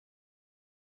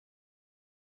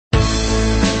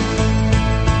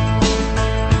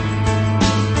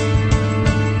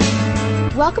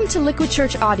Welcome to Liquid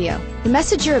Church Audio. The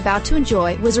message you're about to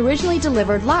enjoy was originally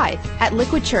delivered live at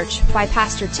Liquid Church by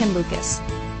Pastor Tim Lucas.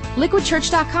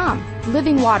 LiquidChurch.com,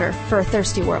 living water for a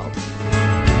thirsty world.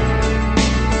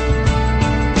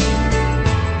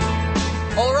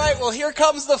 All right, well, here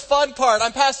comes the fun part.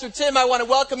 I'm Pastor Tim. I want to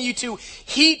welcome you to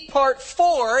Heat Part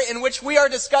 4, in which we are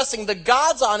discussing the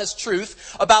God's honest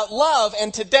truth about love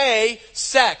and today,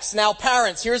 sex. Now,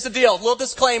 parents, here's the deal. A little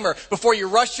disclaimer before you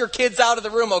rush your kids out of the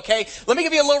room, okay? Let me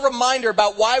give you a little reminder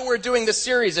about why we're doing this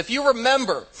series. If you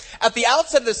remember, at the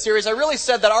outset of this series, I really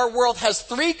said that our world has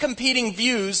three competing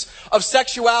views of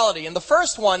sexuality. And the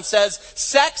first one says,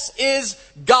 sex is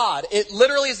God. It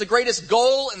literally is the greatest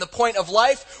goal and the point of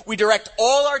life. We direct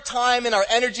all our time and our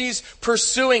energies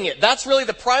pursuing it. That's really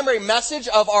the primary message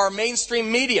of our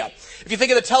mainstream media. If you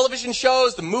think of the television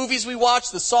shows, the movies we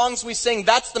watch, the songs we sing,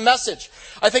 that's the message.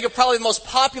 I think of probably the most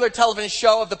popular television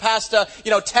show of the past,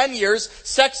 10 years,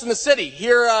 Sex and the City.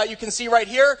 Here, you can see right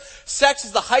here, sex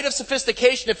is the height of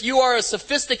sophistication. If you are a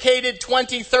sophisticated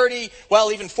 20, 30,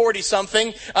 well, even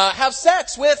 40-something, have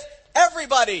sex with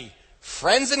everybody.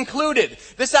 Friends included.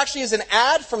 This actually is an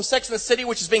ad from Sex and the City,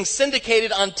 which is being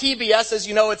syndicated on TBS. As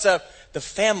you know, it's the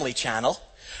Family Channel.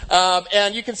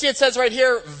 And you can see it says right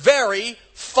here, very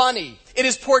funny. It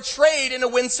is portrayed in a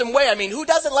winsome way. I mean, who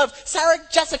doesn't love Sarah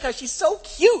Jessica? She's so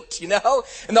cute, you know?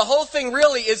 And the whole thing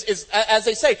really is, as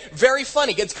they say, very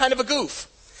funny. It's kind of a goof.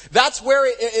 That's where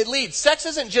it leads. Sex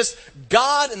isn't just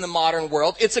God in the modern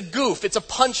world. It's a goof. It's a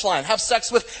punchline. Have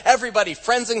sex with everybody,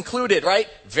 friends included, right?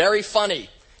 Very funny.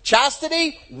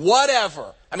 Chastity?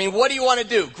 Whatever. I mean, what do you want to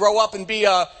do? Grow up and be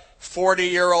a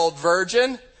 40-year-old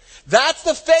virgin? That's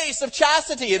the face of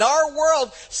chastity. In our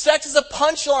world, sex is a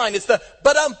punchline. It's the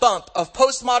ba-dum-bump of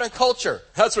postmodern culture.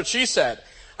 That's what she said.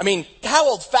 I mean, how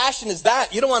old-fashioned is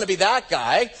that? You don't want to be that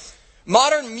guy.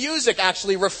 Modern music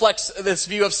actually reflects this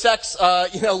view of sex,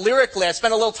 lyrically. I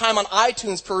spent a little time on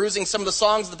iTunes perusing some of the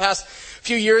songs of the past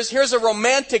few years. Here's a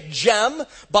romantic gem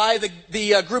by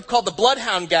the group called the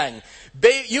Bloodhound Gang.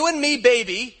 You and me,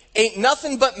 baby, ain't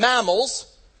nothing but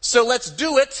mammals, so let's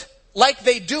do it like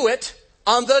they do it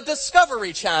on the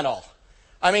Discovery Channel.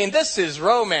 I mean, this is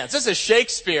romance. This is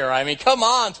Shakespeare. I mean, come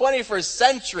on, 21st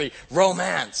century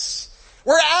romance.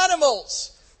 We're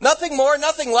animals. Nothing more,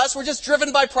 nothing less. We're just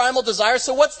driven by primal desire.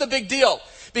 So what's the big deal?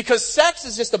 Because sex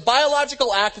is just a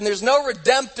biological act and there's no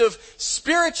redemptive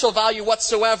spiritual value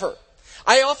whatsoever.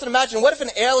 I often imagine, what if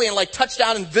an alien touched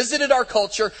down and visited our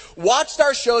culture, watched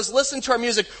our shows, listened to our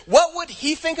music? What would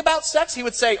he think about sex? He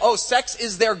would say, oh, sex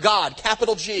is their God,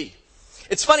 capital G.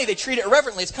 It's funny, they treat it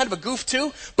irreverently. It's kind of a goof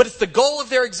too, but it's the goal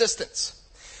of their existence.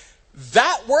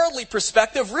 That worldly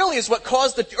perspective really is what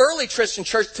caused the early Christian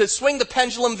church to swing the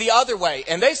pendulum the other way.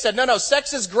 And they said, no,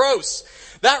 sex is gross.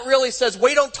 That really says,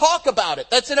 we don't talk about it.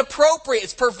 That's inappropriate.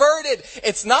 It's perverted.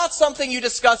 It's not something you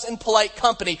discuss in polite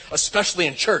company, especially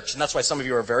in church. And that's why some of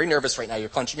you are very nervous right now. You're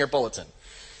clenching your bulletin.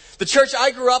 The church I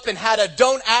grew up in had a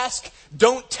don't ask,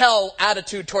 don't tell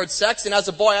attitude towards sex. And as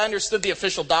a boy, I understood the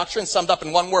official doctrine summed up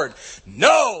in one word: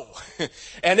 no.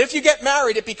 And if you get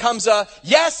married, it becomes a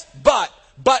yes, but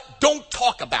don't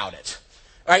talk about it.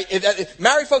 All right?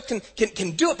 Married folks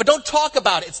can do it, but don't talk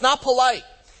about it. It's not polite.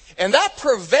 And that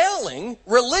prevailing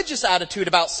religious attitude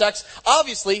about sex,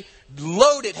 obviously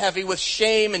loaded heavy with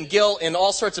shame and guilt and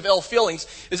all sorts of ill feelings,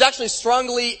 is actually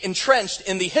strongly entrenched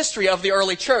in the history of the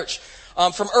early church.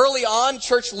 From early on,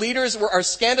 church leaders are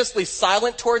scandalously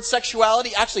silent towards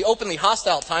sexuality, actually openly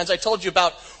hostile at times. I told you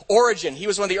about Origen. He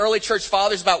was one of the early church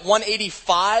fathers, about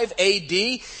 185 AD.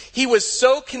 He was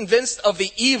so convinced of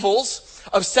the evils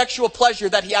of sexual pleasure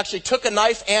that he actually took a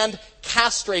knife and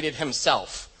castrated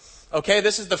himself. Okay,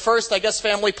 this is the first,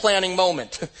 family planning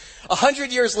moment.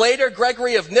 100 years later,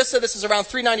 Gregory of Nyssa, this is around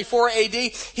 394 AD,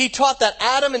 he taught that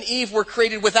Adam and Eve were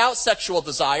created without sexual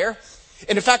desire.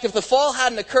 And in fact, if the fall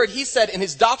hadn't occurred, he said in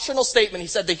his doctrinal statement, he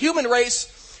said the human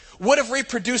race would have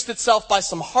reproduced itself by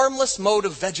some harmless mode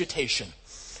of vegetation.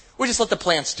 We just let the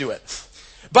plants do it.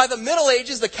 By the Middle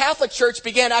Ages, the Catholic Church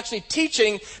began actually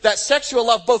teaching that sexual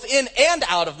love, both in and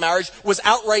out of marriage, was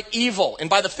outright evil. And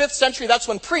by the 5th century, that's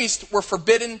when priests were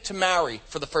forbidden to marry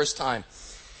for the first time.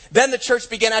 Then the church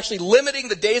began actually limiting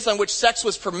the days on which sex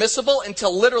was permissible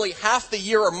until literally half the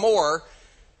year or more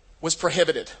was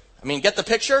prohibited. I mean, get the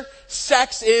picture?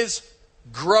 Sex is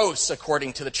gross,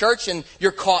 according to the church, and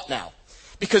you're caught now.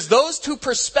 Because those two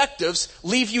perspectives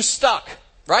leave you stuck.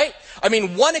 Right? I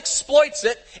mean, one exploits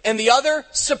it and the other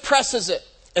suppresses it.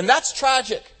 And that's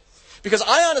tragic. Because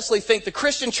I honestly think the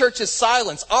Christian church's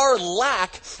silence, our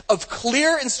lack of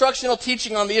clear instructional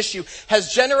teaching on the issue,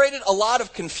 has generated a lot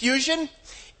of confusion,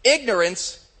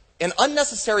 ignorance, and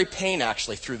unnecessary pain,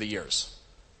 actually, through the years.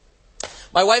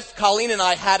 My wife Colleen and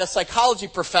I had a psychology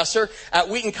professor at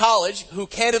Wheaton College who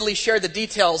candidly shared the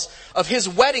details of his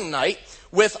wedding night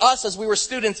with us as we were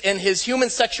students in his Human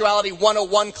Sexuality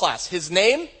 101 class. His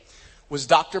name was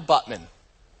Dr. Buttman.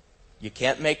 You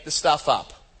can't make the stuff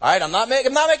up. All right, I'm not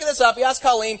making this up. You ask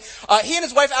Colleen. He and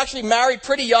his wife actually married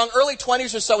pretty young, early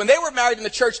 20s or so, and they were married in the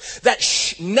church that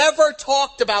never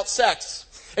talked about sex,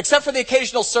 except for the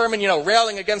occasional sermon,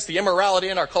 railing against the immorality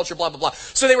in our culture, blah, blah, blah.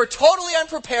 So they were totally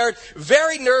unprepared,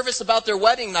 very nervous about their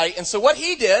wedding night. And so what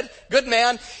he did, good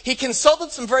man, he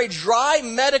consulted some very dry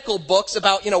medical books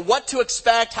about, what to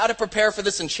expect, how to prepare for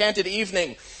this enchanted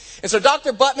evening. And so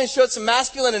Dr. Buttman showed some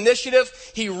masculine initiative.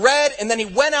 He read, and then he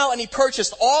went out and he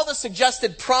purchased all the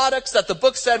suggested products that the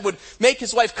book said would make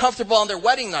his wife comfortable on their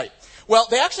wedding night. Well,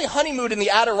 they actually honeymooned in the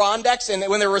Adirondacks, and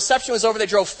when their reception was over, they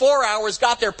drove 4 hours,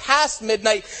 got there past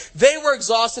midnight. They were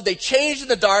exhausted. They changed in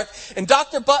the dark, and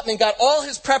Dr. Buttman got all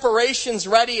his preparations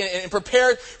ready and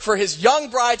prepared for his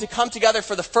young bride to come together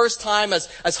for the first time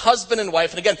as husband and wife.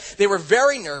 And again, they were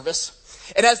very nervous.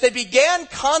 And as they began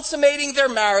consummating their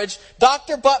marriage,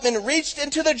 Dr. Buttman reached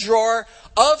into the drawer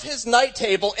of his night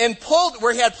table and pulled,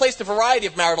 where he had placed a variety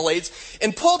of marital aids,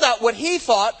 and pulled out what he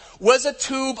thought was a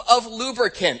tube of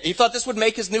lubricant. He thought this would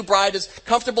make his new bride as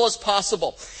comfortable as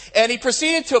possible. And he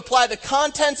proceeded to apply the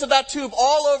contents of that tube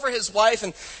all over his wife,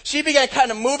 and she began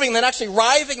kind of moving, then actually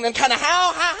writhing, then kind of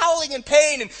howling in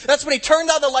pain. And that's when he turned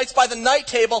on the lights by the night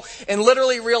table and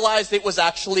literally realized it was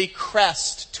actually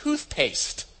Crest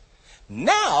toothpaste.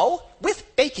 Now,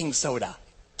 with baking soda.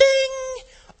 Ding!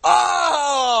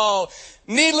 Oh!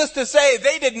 Needless to say,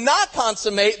 they did not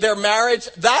consummate their marriage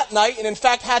that night, and in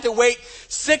fact had to wait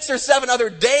 6 or 7 other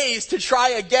days to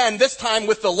try again, this time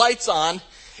with the lights on,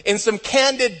 in some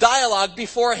candid dialogue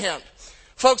beforehand.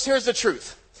 Folks, here's the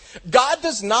truth. God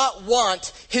does not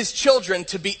want his children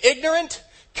to be ignorant,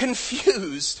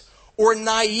 confused, or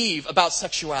naive about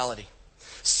sexuality.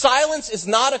 Silence is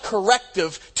not a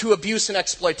corrective to abuse and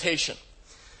exploitation.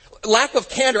 Lack of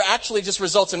candor actually just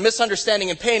results in misunderstanding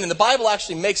and pain, and the Bible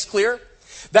actually makes clear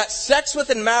that sex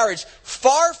within marriage,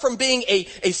 far from being a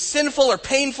sinful or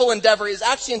painful endeavor, is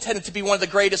actually intended to be one of the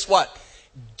greatest what?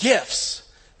 Gifts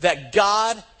that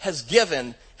God has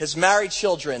given his married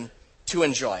children to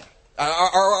enjoy.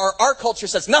 Our culture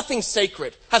says nothing's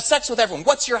sacred. Have sex with everyone.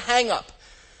 What's your hang up?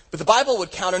 But the Bible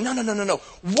would counter, no.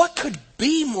 What could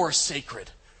be more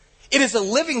sacred? It is a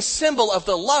living symbol of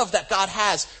the love that God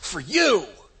has for you.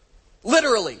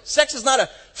 Literally. Sex is not a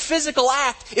physical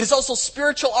act. It is also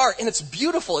spiritual art, and it's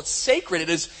beautiful. It's sacred. It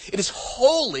is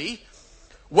holy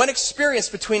when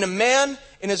experienced between a man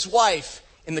and his wife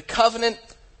in the covenant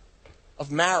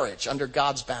of marriage under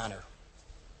God's banner.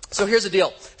 So here's the deal.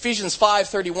 Ephesians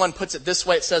 5:31 puts it this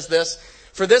way. It says this: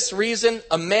 for this reason,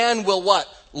 a man will what?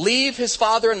 Leave his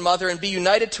father and mother and be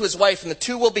united to his wife, and the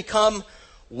two will become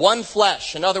one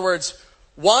flesh. In other words,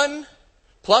 1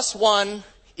 + 1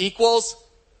 =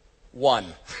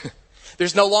 1.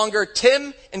 There's no longer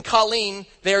Tim and Colleen.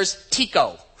 There's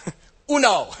Tico.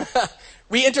 Uno.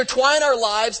 We intertwine our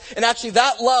lives, and actually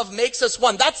that love makes us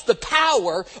one. That's the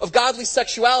power of godly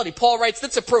sexuality. Paul writes,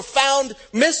 that's a profound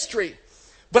mystery.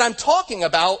 But I'm talking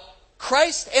about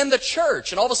Christ and the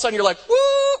church. And all of a sudden you're like,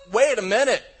 woo, wait a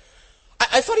minute.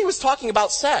 I thought he was talking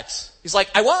about sex. He's like,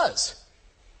 I was.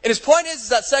 And his point is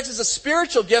that sex is a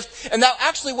spiritual gift, and that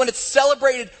actually when it's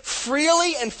celebrated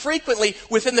freely and frequently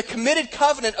within the committed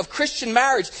covenant of Christian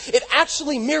marriage, it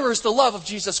actually mirrors the love of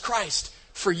Jesus Christ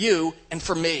for you and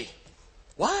for me.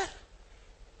 What?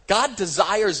 God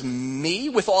desires me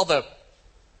with all the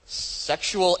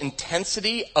sexual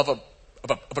intensity of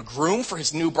a groom for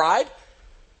his new bride?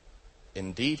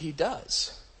 Indeed he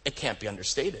does. It can't be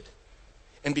understated.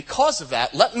 And because of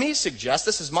that, let me suggest,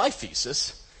 this is my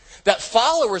thesis, that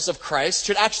followers of Christ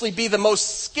should actually be the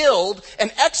most skilled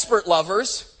and expert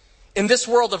lovers in this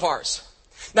world of ours.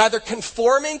 Neither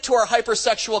conforming to our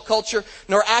hypersexual culture,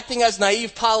 nor acting as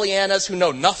naive Pollyannas who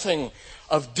know nothing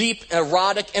of deep,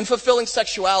 erotic, and fulfilling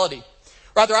sexuality.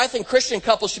 Rather, I think Christian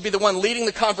couples should be the one leading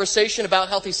the conversation about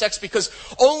healthy sex, because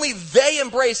only they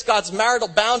embrace God's marital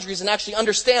boundaries and actually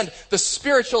understand the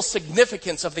spiritual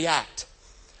significance of the act.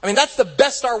 I mean, that's the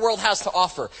best our world has to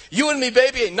offer. You and me,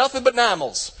 baby, ain't nothing but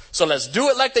mammals. So let's do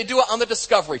it like they do it on the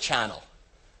Discovery Channel.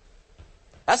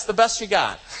 That's the best you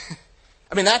got.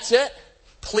 I mean, that's it?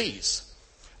 Please.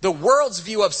 The world's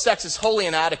view of sex is wholly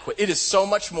inadequate. It is so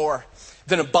much more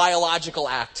than a biological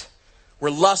act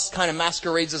where lust kind of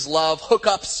masquerades as love,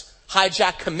 hookups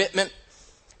hijack commitment,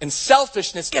 and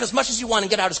selfishness, get as much as you want and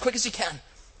get out as quick as you can,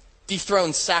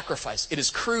 dethrone sacrifice. It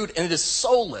is crude and it is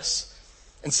soulless.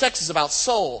 And sex is about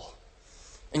soul.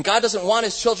 And God doesn't want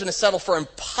his children to settle for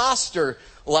imposter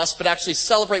lust, but actually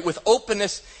celebrate with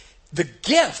openness the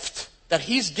gift that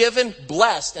he's given,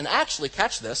 blessed, and actually,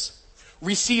 catch this,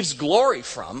 receives glory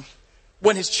from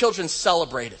when his children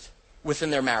celebrate it within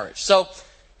their marriage. So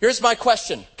here's my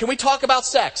question. Can we talk about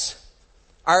sex?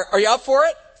 Are you up for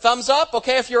it? Thumbs up,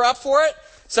 okay, if you're up for it.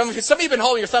 Some of you have been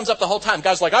holding your thumbs up the whole time.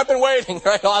 Guys like, I've been waiting.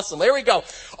 Right, awesome. Here we go.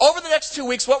 Over the next 2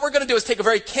 weeks, what we're going to do is take a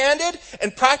very candid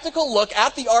and practical look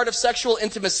at the art of sexual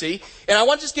intimacy. And I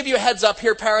want to just give you a heads up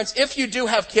here, parents. If you do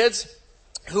have kids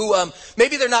who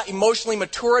maybe they're not emotionally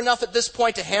mature enough at this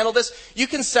point to handle this, you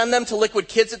can send them to Liquid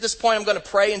Kids at this point. I'm going to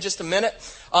pray in just a minute.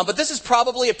 But this is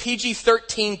probably a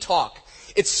PG-13 talk.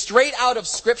 It's straight out of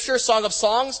Scripture, Song of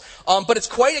Songs, but it's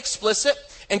quite explicit.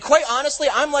 And quite honestly,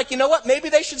 I'm like, you know what? Maybe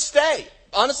they should stay.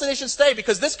 Honestly, they should stay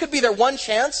because this could be their one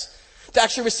chance to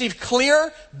actually receive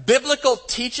clear biblical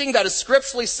teaching that is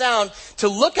scripturally sound, to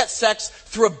look at sex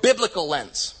through a biblical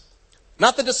lens.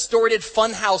 Not the distorted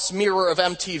funhouse mirror of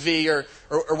MTV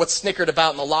or what's snickered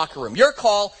about in the locker room. Your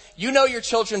call. You know your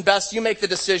children best. You make the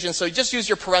decision. So just use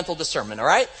your parental discernment, all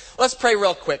right? Let's pray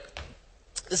real quick.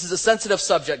 This is a sensitive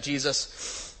subject,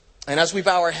 Jesus. And as we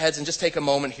bow our heads and just take a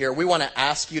moment here, we want to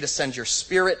ask you to send your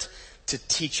Spirit to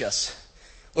teach us.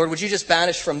 Lord, would you just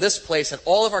banish from this place at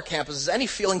all of our campuses any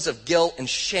feelings of guilt and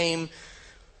shame,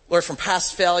 Lord, from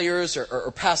past failures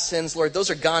or past sins. Lord, those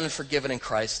are gone and forgiven in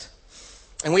Christ.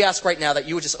 And we ask right now that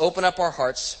you would just open up our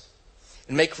hearts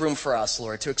and make room for us,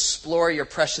 Lord, to explore your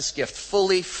precious gift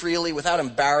fully, freely, without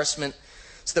embarrassment,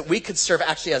 so that we could serve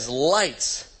actually as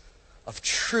lights of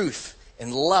truth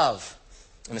and love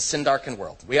in a sin-darkened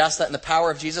world. We ask that in the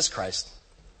power of Jesus Christ.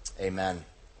 Amen.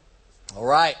 All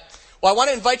right. Well, I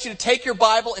want to invite you to take your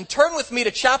Bible and turn with me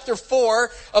to chapter 4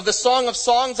 of the Song of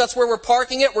Songs. That's where we're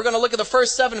parking it. We're going to look at the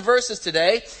first 7 verses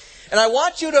today. And I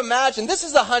want you to imagine, this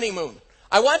is the honeymoon.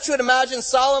 I want you to imagine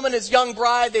Solomon and his young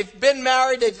bride. They've been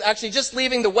married. They've actually just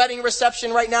leaving the wedding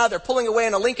reception right now. They're pulling away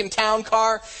in a Lincoln Town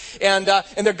car. And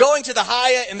they're going to the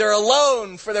Hyatt, and they're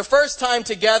alone for their first time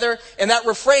together. And that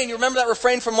refrain, you remember that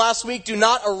refrain from last week? Do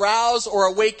not arouse or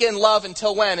awaken love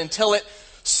until when? Until it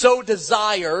so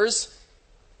desires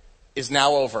is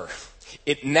now over.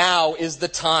 It now is the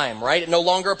time, right? It no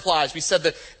longer applies. We said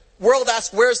the world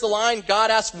asks, where's the line?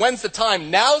 God asks, when's the time?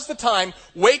 Now's the time.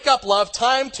 Wake up, love.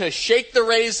 Time to shake the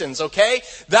raisins, okay?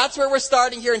 That's where we're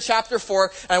starting here in chapter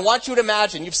 4. And I want you to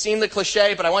imagine, you've seen the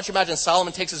cliche, but I want you to imagine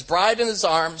Solomon takes his bride in his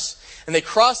arms, and they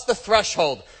cross the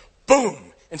threshold,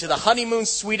 boom, into the honeymoon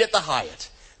suite at the Hyatt.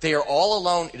 They are all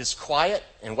alone. It is quiet.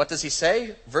 And what does he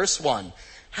say? Verse 1.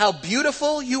 How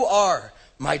beautiful you are,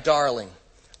 my darling.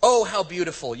 Oh, how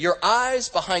beautiful. Your eyes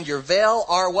behind your veil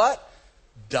are what?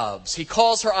 Doves. He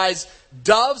calls her eyes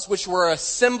doves, which were a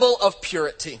symbol of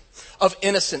purity, of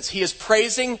innocence. He is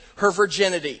praising her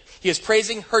virginity. He is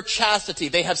praising her chastity.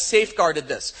 They have safeguarded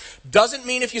this. Doesn't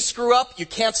mean if you screw up, you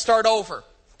can't start over.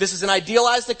 This is an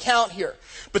idealized account here.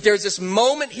 But there's this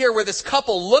moment here where this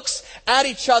couple looks at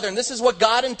each other, and this is what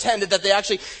God intended, that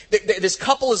this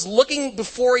couple is looking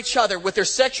before each other with their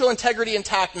sexual integrity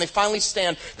intact, and they finally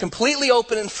stand completely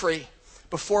open and free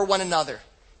before one another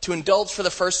to indulge for the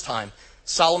first time.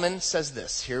 Solomon says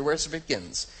this, here where it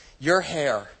begins. Your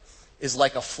hair is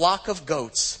like a flock of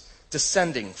goats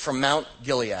descending from Mount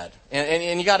Gilead.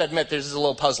 And you got to admit, this is a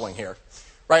little puzzling here.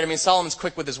 Right? I mean, Solomon's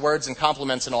quick with his words and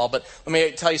compliments and all, but let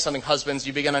me tell you something, husbands.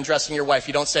 You begin undressing your wife.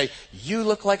 You don't say, you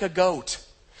look like a goat.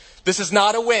 This is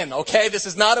not a win, okay? This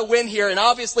is not a win here. And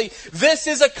obviously, this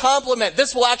is a compliment.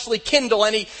 This will actually kindle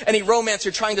any romance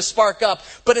you're trying to spark up.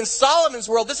 But in Solomon's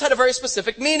world, this had a very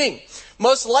specific meaning.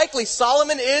 Most likely,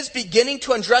 Solomon is beginning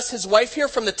to undress his wife here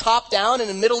from the top down. In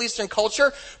a Middle Eastern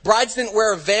culture, brides didn't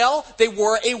wear a veil. They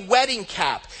wore a wedding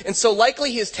cap. And so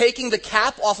likely he is taking the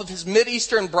cap off of his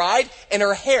Mid-Eastern bride, and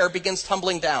her hair begins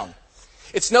tumbling down.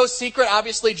 It's no secret,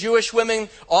 obviously, Jewish women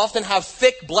often have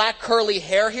thick, black, curly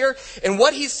hair here. And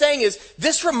what he's saying is,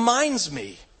 this reminds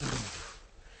me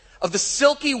of the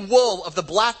silky wool of the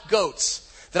black goats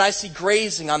that I see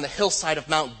grazing on the hillside of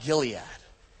Mount Gilead.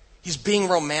 He's being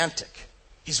romantic.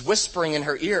 He's whispering in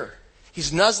her ear.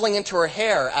 He's nuzzling into her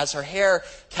hair as her hair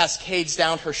cascades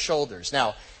down her shoulders.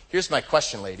 Now, here's my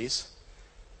question, ladies.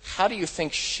 How do you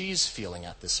think she's feeling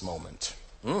at this moment?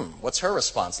 What's her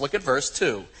response? Look at verse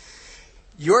 2.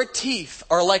 Your teeth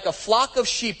are like a flock of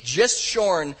sheep just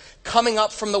shorn, coming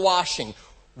up from the washing.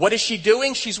 What is she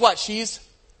doing? She's what? She's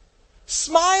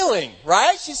Smiling,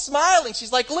 right? She's smiling.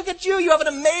 She's like, look at you. You have an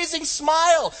amazing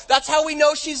smile. That's how we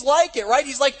know she's like it, right?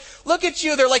 He's like, look at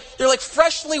you. They're like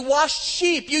freshly washed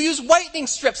sheep. You use whitening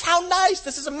strips. How nice.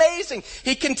 This is amazing.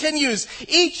 He continues,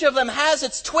 each of them has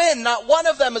its twin. Not one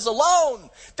of them is alone.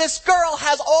 This girl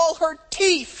has all her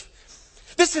teeth.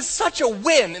 This is such a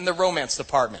win in the romance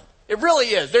department. It really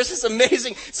is. There's this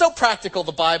amazing, so practical,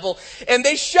 the Bible. And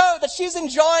they show that she's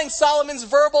enjoying Solomon's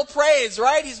verbal praise,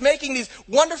 right? He's making these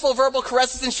wonderful verbal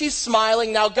caresses and she's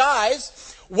smiling. Now,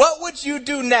 guys, what would you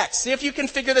do next? See if you can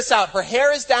figure this out. Her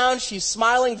hair is down. She's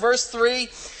smiling. Verse 3,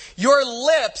 your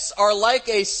lips are like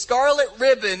a scarlet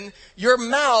ribbon. Your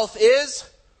mouth is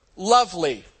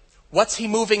lovely. What's he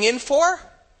moving in for?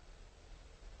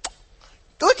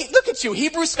 Look at you,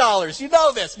 Hebrew scholars. You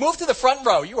know this. Move to the front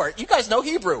row. You guys know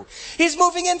Hebrew. He's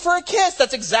moving in for a kiss.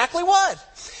 That's exactly what.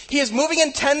 He is moving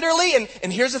in tenderly.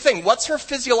 And here's the thing. What's her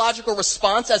physiological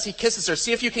response as he kisses her?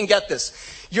 See if you can get this.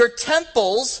 Your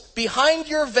temples behind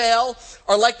your veil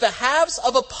are like the halves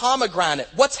of a pomegranate.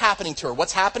 What's happening to her?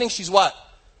 What's happening? She's what?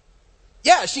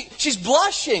 Yeah, she's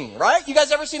blushing, right? You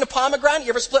guys ever seen a pomegranate? You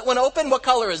ever split one open? What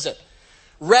color is it?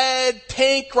 Red,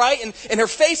 pink, right? And her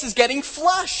face is getting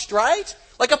flushed, right?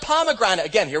 Like a pomegranate.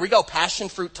 Again, here we go, passion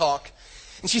fruit talk.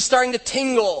 And she's starting to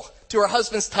tingle to her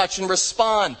husband's touch and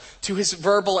respond to his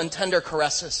verbal and tender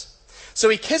caresses. So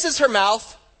he kisses her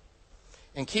mouth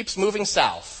and keeps moving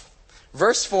south.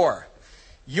 Verse 4,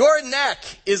 your neck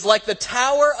is like the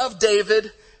Tower of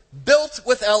David, built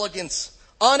with elegance.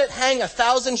 On it hang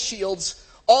 1,000 shields,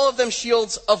 all of them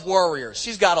shields of warriors.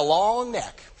 She's got a long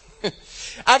neck.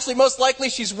 Actually, most likely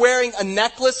she's wearing a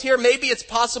necklace here. Maybe it's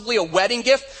possibly a wedding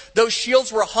gift. Those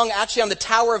shields were hung actually on the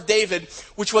Tower of David,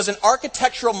 which was an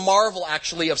architectural marvel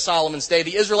actually of Solomon's day.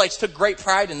 The Israelites took great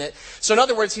pride in it. So in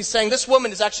other words, he's saying this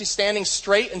woman is actually standing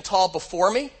straight and tall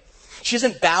before me. She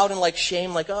isn't bowed in like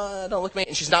shame, like, oh, don't look at me.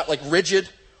 And she's not like rigid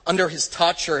under his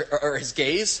touch or his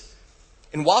gaze.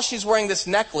 And while she's wearing this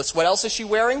necklace, what else is she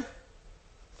wearing?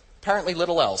 Apparently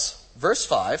little else. Verse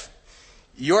 5.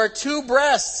 Your two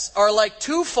breasts are like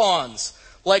two fawns,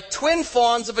 like twin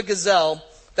fawns of a gazelle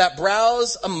that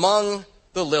browse among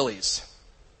the lilies.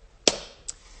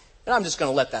 And I'm just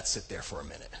going to let that sit there for a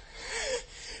minute.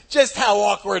 Just how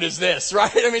awkward is this,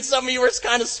 right? I mean, some of you are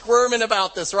kind of squirming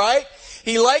about this, right?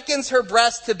 He likens her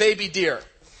breast to baby deer.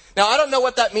 Now, I don't know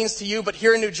what that means to you, but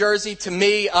here in New Jersey, to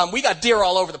me, we got deer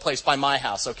all over the place by my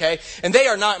house, okay? And they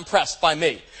are not impressed by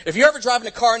me. If you're ever driving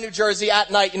a car in New Jersey at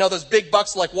night, you know those big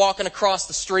bucks like walking across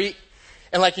the street,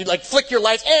 and like you like flick your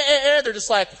lights, they're just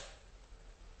like,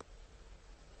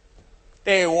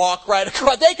 they walk right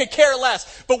across. They could care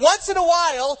less. But once in a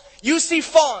while, you see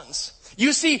fawns.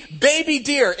 You see baby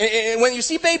deer. And when you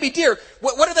see baby deer,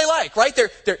 what are they like, right?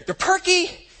 They're perky,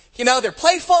 you know, they're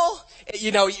playful.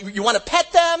 You know, you want to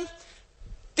pet them.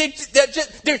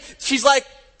 He's like,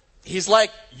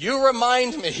 you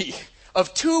remind me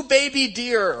of two baby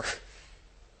deer.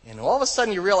 And all of a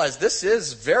sudden you realize this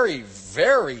is very,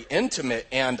 very intimate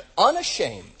and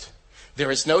unashamed.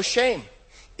 There is no shame.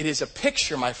 It is a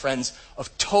picture, my friends,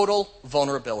 of total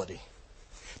vulnerability.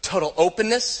 Total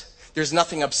openness. There's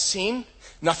nothing obscene,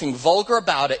 nothing vulgar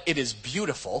about it. It is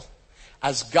beautiful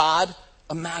as God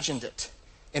imagined it.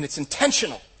 And it's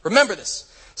intentional. Remember this.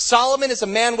 Solomon is a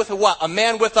man with a what? A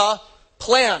man with a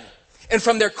plan. And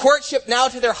from their courtship now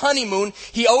to their honeymoon,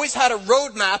 he always had a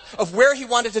roadmap of where he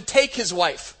wanted to take his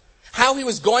wife. How he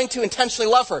was going to intentionally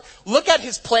love her. Look at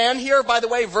his plan here, by the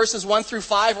way, verses 1 through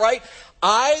 5, right?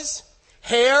 Eyes,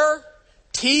 hair,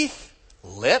 teeth,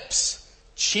 lips,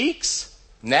 cheeks,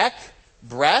 neck,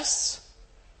 breasts.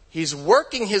 He's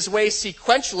working his way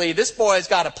sequentially. This boy's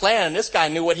got a plan, and this guy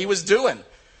knew what he was doing,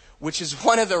 which is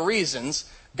one of the reasons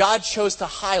God chose to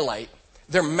highlight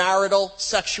their marital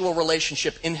sexual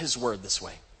relationship in his word this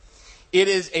way. It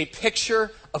is a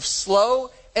picture of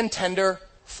slow and tender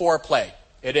foreplay.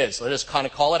 It is. Let us kind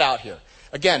of call it out here.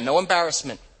 Again, no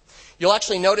embarrassment. You'll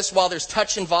actually notice while there's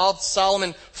touch involved,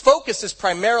 Solomon focuses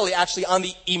primarily actually on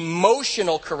the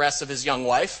emotional caress of his young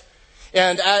wife.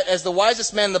 And as the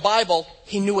wisest man in the Bible,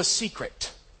 he knew a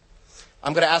secret.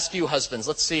 I'm going to ask you, husbands.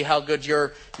 Let's see how good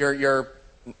your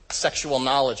sexual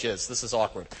knowledge is. This is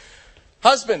awkward.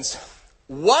 Husbands,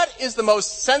 what is the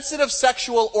most sensitive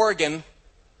sexual organ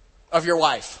of your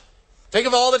wife? Think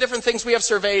of all the different things we have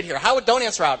surveyed here. Don't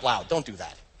answer out loud. Don't do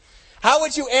that. How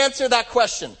would you answer that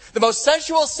question? The most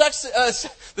sensual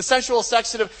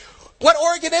sensitive. What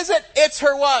organ is it? It's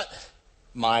her what?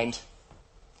 Mind.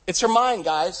 It's her mind,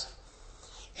 guys.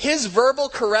 His verbal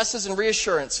caresses and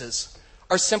reassurances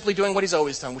are simply doing what he's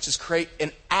always done, which is create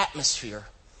an atmosphere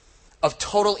of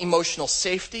total emotional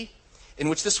safety in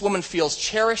which this woman feels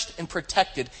cherished and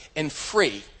protected and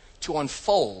free to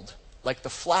unfold like the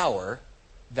flower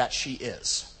that she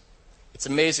is. It's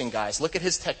amazing, guys. Look at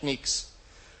his techniques.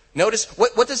 Notice,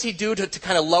 what does he do to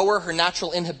kind of lower her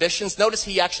natural inhibitions? Notice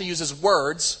he actually uses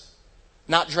words,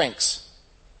 not drinks.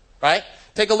 Right?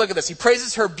 Take a look at this. He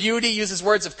praises her beauty, uses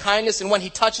words of kindness, and when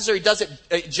he touches her, he does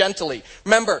it gently.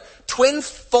 Remember, twin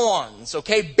fawns,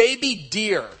 okay? Baby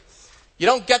deer. You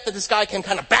don't get that this guy can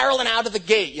kind of barreling out of the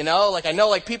gate, you know? Like, I know,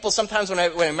 like, people sometimes when I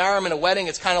marry them in a wedding,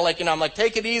 it's kind of like, you know, I'm like,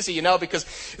 take it easy, you know, because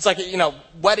it's like, you know,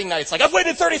 wedding night. It's like, I've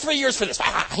waited 33 years for this,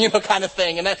 you know, kind of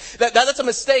thing. And that's a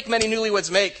mistake many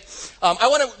newlyweds make. I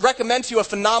want to recommend to you a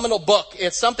phenomenal book.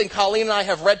 It's something Colleen and I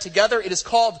have read together. It is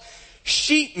called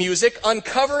Sheet Music,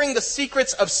 Uncovering the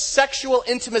Secrets of Sexual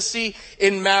Intimacy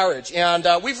in Marriage. And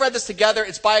we've read this together.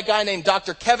 It's by a guy named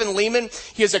Dr. Kevin Lehman.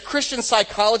 He is a Christian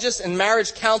psychologist and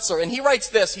marriage counselor. And he writes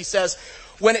this. He says,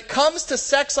 when it comes to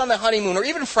sex on the honeymoon, or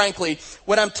even frankly,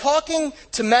 when I'm talking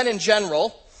to men in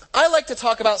general, I like to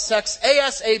talk about sex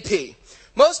ASAP.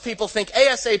 Most people think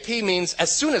ASAP means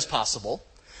as soon as possible.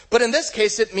 But in this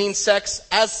case, it means sex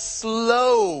as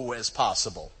slow as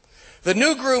possible. The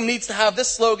new groom needs to have this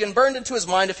slogan burned into his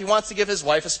mind if he wants to give his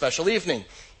wife a special evening.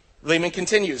 Lehman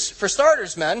continues, for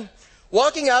starters, men,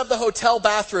 walking out of the hotel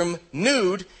bathroom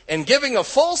nude and giving a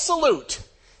full salute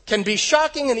can be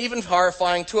shocking and even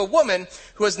horrifying to a woman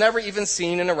who has never even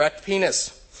seen an erect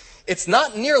penis. It's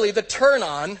not nearly the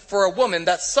turn-on for a woman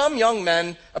that some young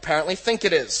men apparently think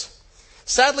it is.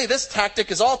 Sadly, this tactic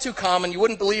is all too common. You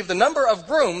wouldn't believe the number of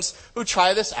grooms who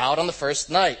try this out on the first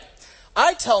night.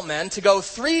 I tell men to go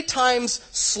 3 times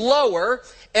slower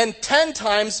and 10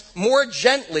 times more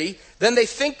gently than they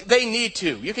think they need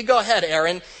to. You can go ahead,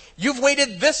 Aaron. You've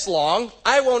waited this long.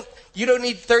 You don't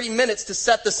need 30 minutes to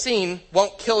set the scene.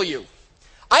 Won't kill you.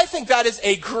 I think that is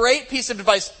a great piece of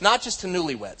advice, not just to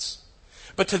newlyweds,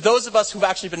 but to those of us who've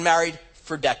actually been married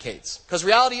for decades. Because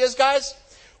reality is, guys,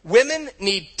 women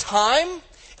need time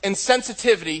and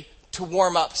sensitivity to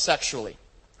warm up sexually.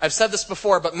 I've said this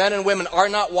before, but men and women are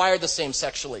not wired the same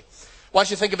sexually. Why don't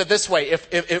you think of it this way?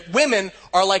 If women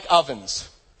are like ovens.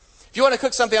 If you want to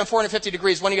cook something on 450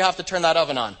 degrees, when do you have to turn that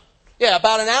oven on? Yeah,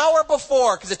 about an hour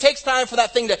before, because it takes time for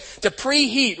that thing to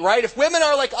preheat, right? If women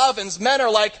are like ovens, men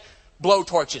are like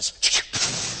blowtorches.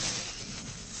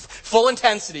 Full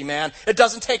intensity, man. It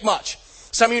doesn't take much.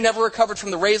 Some of you never recovered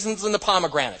from the raisins and the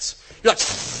pomegranates. You're like,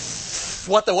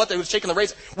 what they were shaking the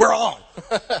raisins. We're on.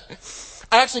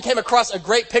 I actually came across a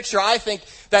great picture, I think,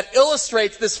 that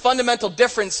illustrates this fundamental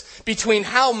difference between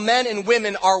how men and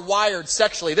women are wired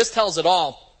sexually. This tells it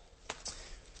all.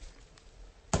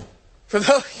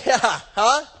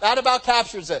 That about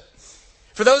captures it.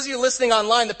 For those of you listening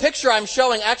online, the picture I'm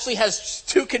showing actually has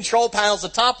 2 control panels. The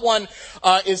top one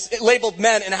is labeled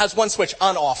men, and it has one switch,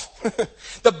 on-off.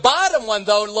 The bottom one,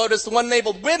 though, notice the one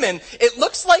labeled women, it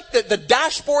looks like the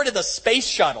dashboard of the space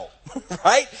shuttle,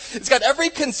 right? It's got every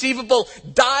conceivable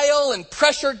dial and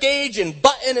pressure gauge and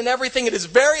button and everything. It is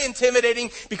very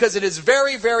intimidating because it is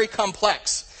very, very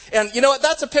complex. And you know what?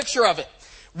 That's a picture of it.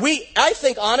 I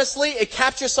think, honestly, it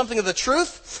captures something of the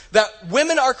truth that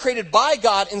women are created by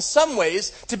God in some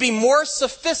ways to be more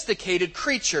sophisticated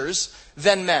creatures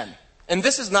than men. And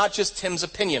this is not just Tim's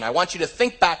opinion. I want you to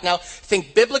think back now.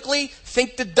 Think biblically,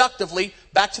 think deductively,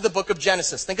 back to the book of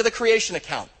Genesis. Think of the creation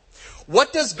account.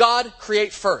 What does God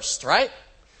create first, right?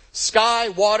 Sky,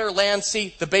 water, land,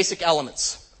 sea, the basic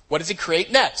elements. What does he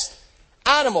create next?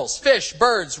 Animals, fish,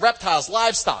 birds, reptiles,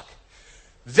 livestock.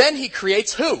 Then he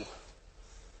creates who?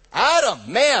 Adam,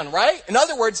 man, right? In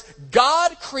other words,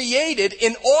 God created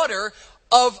in order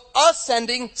of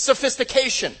ascending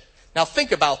sophistication. Now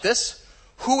think about this.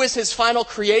 Who is his final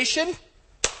creation?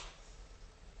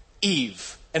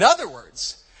 Eve. In other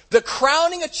words, the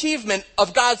crowning achievement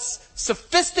of God's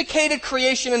sophisticated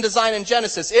creation and design in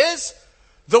Genesis is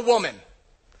the woman.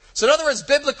 So in other words,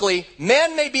 biblically,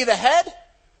 man may be the head,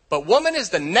 but woman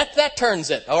is the neck that turns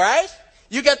it, all right?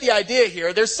 You get the idea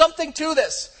here. There's something to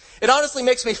this. It honestly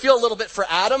makes me feel a little bit for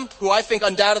Adam, who I think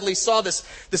undoubtedly saw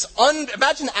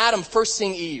imagine Adam first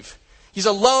seeing Eve. He's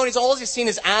alone. All he's seen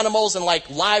is animals and like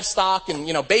livestock and,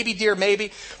 baby deer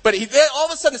maybe. But all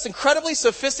of a sudden this incredibly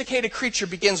sophisticated creature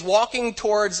begins walking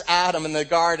towards Adam in the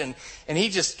garden, and he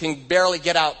just can barely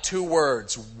get out 2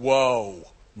 words. Whoa,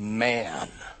 man.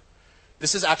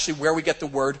 This is actually where we get the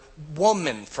word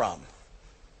woman from.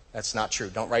 That's not true.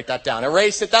 Don't write that down.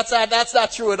 Erase it. That's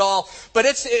not true at all. But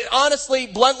honestly,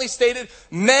 bluntly stated,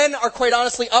 men are quite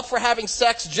honestly up for having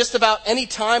sex just about any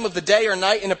time of the day or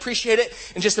night and appreciate it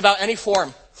in just about any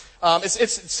form.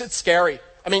 It's scary.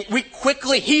 I mean, we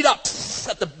quickly heat up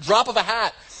at the drop of a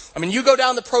hat. I mean, you go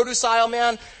down the produce aisle,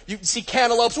 man, you see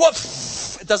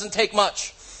cantaloupes, it doesn't take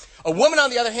much. A woman, on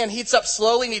the other hand, heats up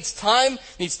slowly, needs time,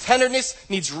 needs tenderness,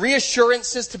 needs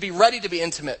reassurances to be ready to be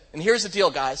intimate. And here's the deal,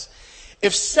 guys.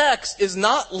 If sex is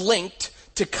not linked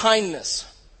to kindness,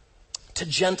 to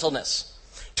gentleness,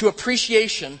 to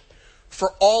appreciation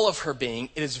for all of her being,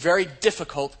 it is very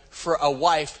difficult for a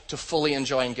wife to fully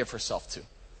enjoy and give herself to.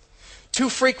 Too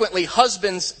frequently,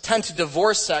 husbands tend to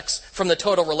divorce sex from the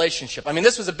total relationship. I mean,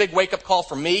 this was a big wake-up call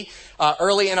for me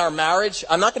early in our marriage.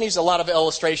 I'm not going to use a lot of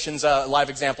illustrations, live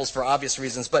examples for obvious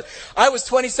reasons, but I was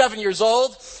 27 years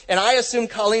old, and I assumed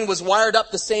Colleen was wired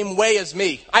up the same way as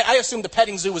me. I assumed the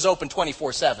petting zoo was open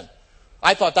 24/7.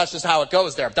 I thought that's just how it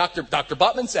goes there. Dr.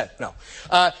 Buttman said, no.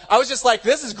 I was just like,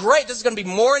 this is great. This is going to be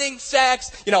morning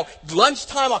sex.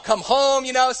 Lunchtime, I'll come home,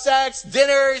 sex.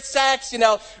 Dinner, sex,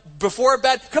 before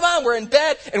bed. Come on, we're in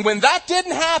bed. And when that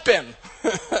didn't happen,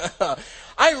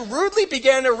 I rudely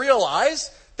began to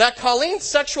realize that Colleen's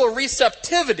sexual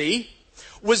receptivity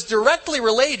was directly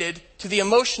related to the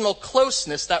emotional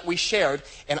closeness that we shared.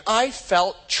 And I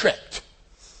felt tricked.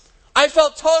 I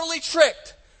felt totally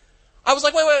tricked. I was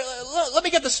like, wait, let me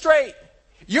get this straight.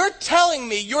 You're telling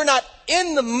me you're not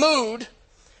in the mood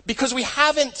because we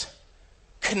haven't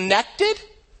connected?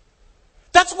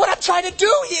 That's what I'm trying to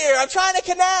do here. I'm trying to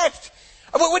connect.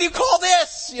 What do you call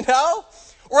this,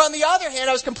 Or on the other hand,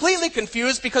 I was completely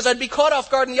confused because I'd be caught off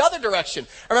guard in the other direction.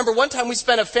 I remember one time we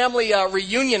spent a family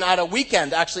reunion at a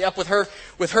weekend, actually, up with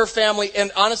her family.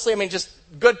 And honestly, just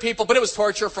good people, but it was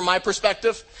torture from my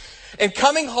perspective. And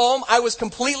coming home, I was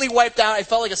completely wiped out. I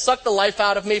felt like it sucked the life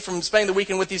out of me from spending the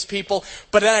weekend with these people.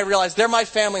 But then I realized they're my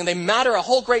family and they matter a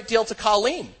whole great deal to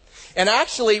Colleen. And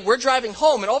actually, we're driving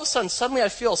home and all of a sudden, suddenly I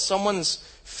feel someone's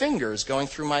fingers going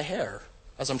through my hair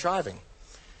as I'm driving.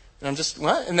 And I'm just,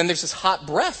 what? And then there's this hot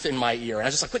breath in my ear. And I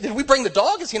was just like, did we bring the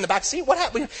dog? Is he in the back seat? What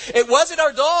happened? It wasn't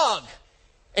our dog.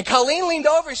 And Colleen leaned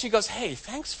over and she goes, hey,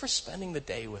 thanks for spending the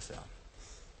day with them.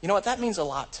 You know what? That means a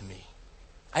lot to me.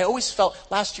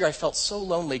 Last year I felt so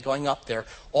lonely going up there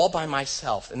all by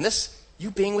myself. And this,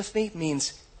 you being with me,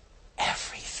 means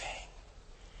everything.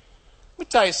 Let me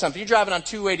tell you something. You're driving on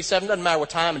 287, doesn't matter what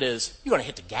time it is, you're going to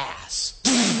hit the gas.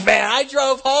 Man, I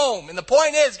drove home. And the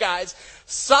point is, guys,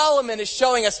 Solomon is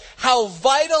showing us how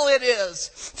vital it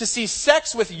is to see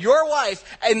sex with your wife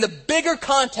in the bigger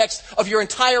context of your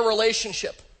entire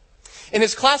relationship. In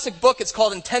his classic book, it's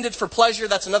called Intended for Pleasure.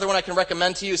 That's another one I can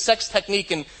recommend to you. Sex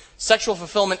Technique and Sexual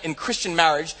Fulfillment in Christian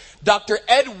Marriage. Dr.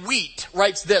 Ed Wheat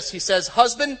writes this. He says,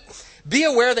 husband, be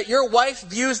aware that your wife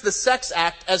views the sex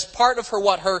act as part of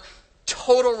her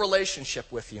total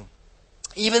relationship with you.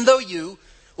 Even though you,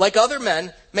 like other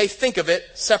men, may think of it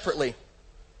separately.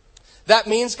 That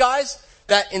means, guys,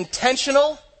 that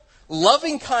intentional,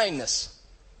 loving kindness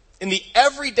in the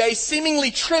everyday,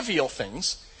 seemingly trivial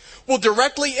things will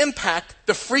directly impact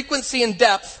the frequency and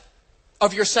depth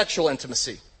of your sexual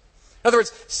intimacy. In other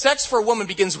words, sex for a woman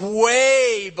begins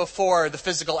way before the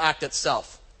physical act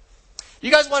itself. You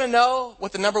guys want to know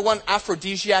what the number one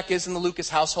aphrodisiac is in the Lucas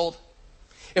household?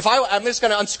 I'm just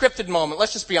going to unscripted moment.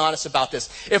 Let's just be honest about this.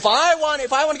 If I want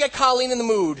to get Colleen in the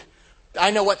mood, I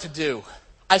know what to do.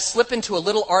 I slip into a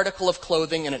little article of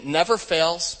clothing and it never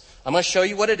fails. I'm going to show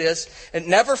you what it is. It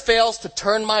never fails to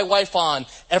turn my wife on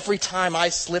every time I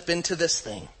slip into this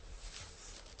thing.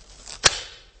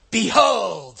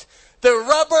 Behold, the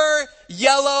rubber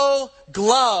yellow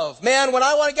glove. Man, when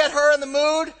I want to get her in the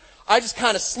mood, I just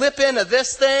kind of slip into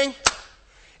this thing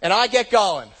and I get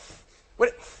going.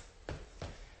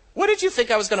 What did you think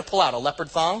I was going to pull out? A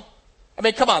leopard thong? I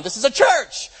mean, come on, this is a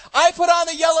church. I put on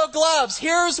the yellow gloves.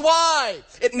 Here's why.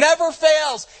 It never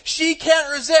fails. She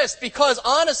can't resist because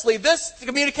honestly, this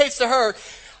communicates to her,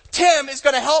 Tim is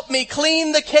going to help me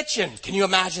clean the kitchen. Can you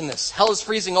imagine this? Hell is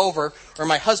freezing over or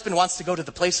my husband wants to go to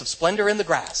the place of splendor in the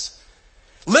grass.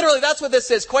 Literally, that's what this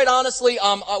is. Quite honestly,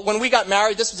 when we got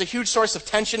married, this was a huge source of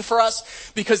tension for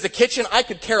us because the kitchen I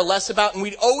could care less about, and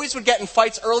we always would get in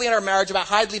fights early in our marriage about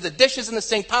how I'd leave the dishes in the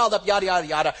sink piled up, yada, yada,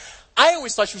 yada. I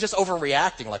always thought she was just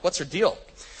overreacting, like, what's her deal?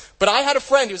 But I had a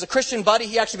friend, he was a Christian buddy,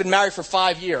 he actually been married for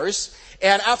 5 years,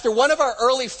 and after one of our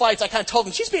early fights, I kind of told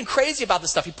him, she's being crazy about this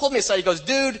stuff. He pulled me aside, he goes,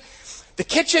 dude, the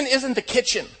kitchen isn't the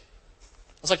kitchen.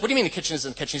 I was like, what do you mean the kitchen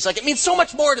isn't the kitchen? He's like, it means so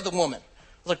much more to the woman.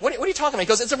 I was like, what are you talking about? He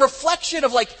goes, it's a reflection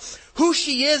of who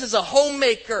she is as a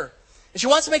homemaker. And she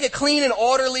wants to make it clean and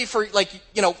orderly for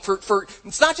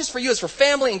it's not just for you, it's for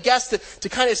family and guests to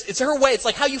kind of, it's her way. It's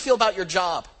like how you feel about your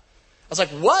job. I was like,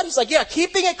 what? He's like, yeah,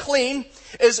 keeping it clean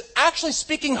is actually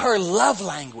speaking her love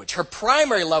language, her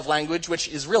primary love language, which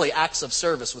is really acts of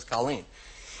service with Colleen.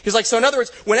 He's like, so in other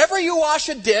words, whenever you wash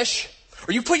a dish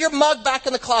or you put your mug back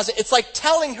in the closet. It's like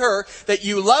telling her that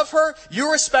you love her,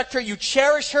 you respect her, you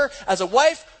cherish her as a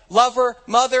wife, lover,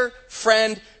 mother,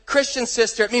 friend, Christian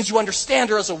sister. It means you understand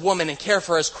her as a woman and care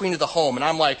for her as queen of the home. And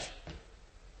I'm like,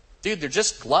 dude, they're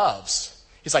just gloves.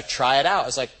 He's like, try it out. I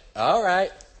was like, all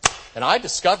right. And I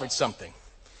discovered something.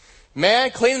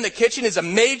 Man, cleaning the kitchen is a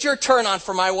major turn on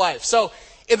for my wife. So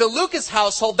in the Lucas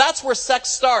household, that's where sex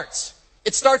starts.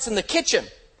 It starts in the kitchen,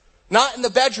 not in the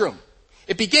bedroom.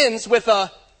 It begins with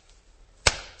a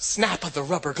snap of the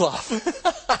rubber glove.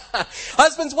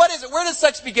 Husbands, what is it? Where does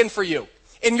sex begin for you?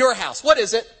 In your house, what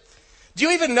is it? Do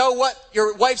you even know what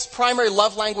your wife's primary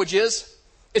love language is?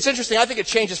 It's interesting. I think it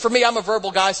changes. For me, I'm a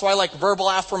verbal guy, so I like verbal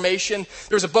affirmation.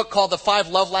 There's a book called The 5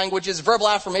 Love Languages. Verbal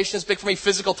affirmation is big for me.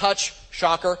 Physical touch,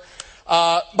 shocker.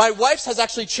 My wife's has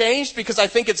actually changed because I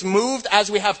think it's moved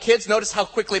as we have kids. Notice how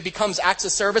quickly it becomes acts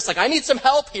of service. Like, I need some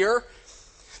help here.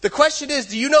 The question is,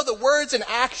 do you know the words and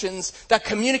actions that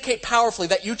communicate powerfully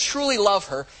that you truly love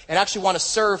her and actually want to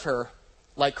serve her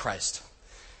like Christ?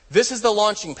 This is the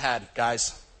launching pad,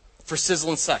 guys, for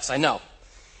sizzling sex. I know.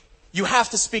 You have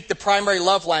to speak the primary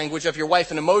love language of your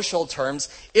wife in emotional terms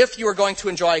if you are going to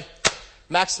enjoy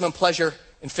maximum pleasure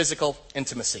in physical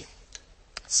intimacy.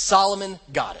 Solomon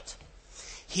got it.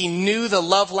 He knew the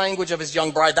love language of his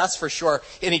young bride, that's for sure,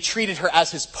 and he treated her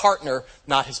as his partner,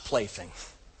 not his plaything.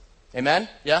 Amen?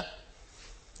 Yeah?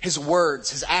 His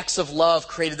words, his acts of love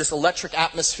created this electric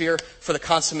atmosphere for the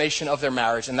consummation of their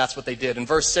marriage, and that's what they did. In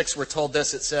verse 6, we're told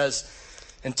this. It says,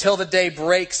 until the day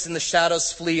breaks and the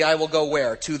shadows flee, I will go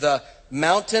where? To the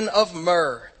mountain of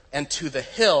myrrh and to the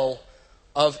hill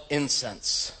of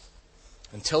incense.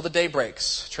 Until the day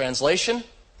breaks. Translation,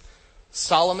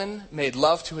 Solomon made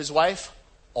love to his wife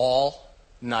all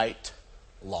night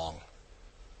long.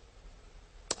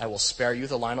 I will spare you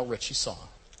the Lionel Richie song.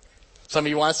 Some of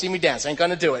you want to see me dance. I ain't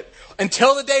going to do it.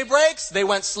 Until the day breaks, they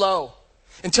went slow.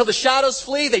 Until the shadows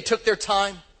flee, they took their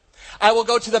time. I will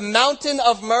go to the mountain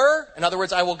of myrrh. In other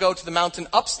words, I will go to the mountain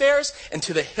upstairs and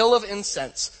to the hill of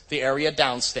incense, the area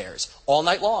downstairs, all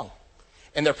night long.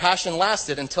 And their passion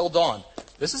lasted until dawn.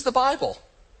 This is the Bible.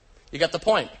 You got the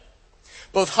point.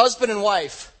 Both husband and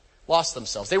wife lost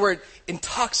themselves. They were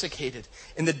intoxicated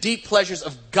in the deep pleasures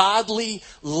of godly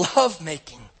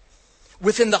lovemaking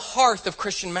within the hearth of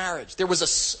Christian marriage. There was a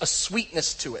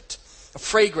sweetness to it, a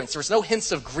fragrance. There was no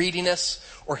hints of greediness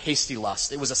or hasty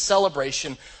lust. It was a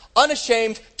celebration,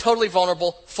 unashamed, totally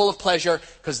vulnerable, full of pleasure,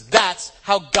 because that's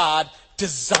how God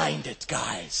designed it,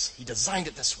 guys. He designed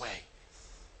it this way.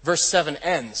 Verse 7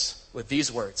 ends with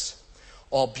these words.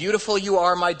 All beautiful you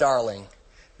are, my darling.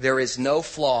 There is no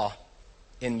flaw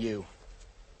in you.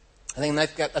 I think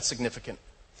that's significant.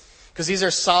 Because these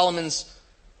are Solomon's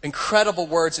incredible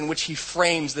words in which he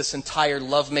frames this entire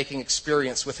lovemaking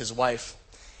experience with his wife.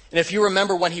 And if you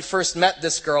remember when he first met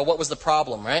this girl, what was the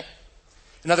problem, right?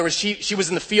 In other words, she was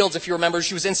in the fields, if you remember.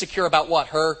 She was insecure about what?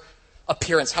 Her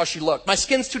appearance, how she looked. My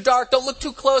skin's too dark. Don't look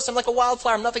too close. I'm like a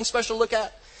wildflower. I'm nothing special to look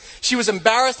at. She was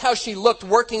embarrassed how she looked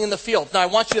working in the field. Now, I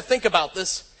want you to think about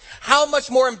this. How much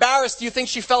more embarrassed do you think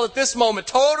she felt at this moment?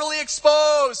 Totally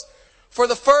exposed for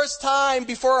the first time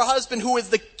before her husband, who is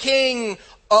the king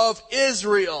of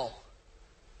Israel.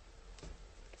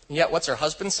 And yet, what's her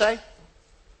husband say?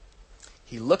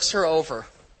 He looks her over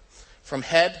from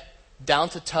head down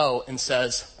to toe and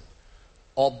says,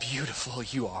 all beautiful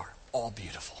you are, all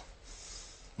beautiful.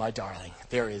 My darling,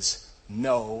 there is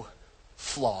no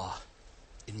flaw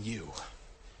in you.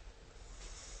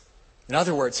 In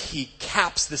other words, he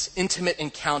caps this intimate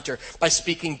encounter by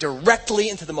speaking directly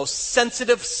into the most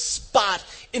sensitive spot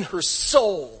in her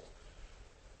soul.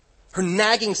 Her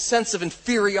nagging sense of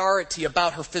inferiority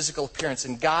about her physical appearance.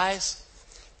 And guys,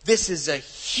 this is a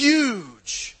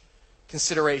huge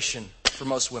consideration for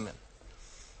most women.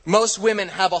 Most women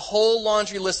have a whole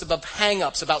laundry list of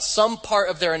hang-ups about some part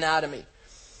of their anatomy.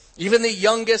 Even the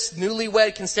youngest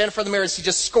newlywed can stand in front of the mirror and see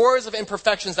just scores of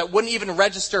imperfections that wouldn't even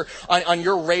register on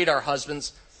your radar,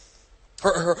 husbands.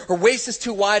 Her waist is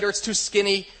too wide or it's too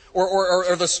skinny,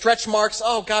 or the stretch marks,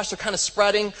 oh gosh, they're kind of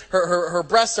spreading. Her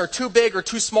breasts are too big or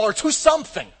too small or too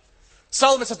something.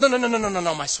 Solomon says,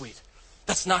 no, my sweet.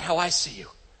 That's not how I see you.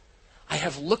 I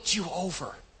have looked you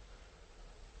over,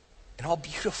 and how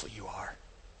beautiful you are.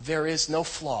 There is no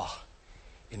flaw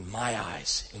in my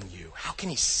eyes in you. How can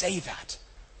he say that?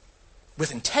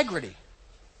 With integrity.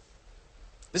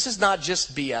 This is not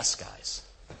just BS, guys.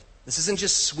 This isn't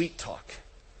just sweet talk.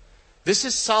 This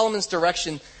is Solomon's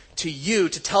direction to you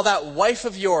to tell that wife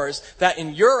of yours that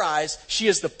in your eyes, she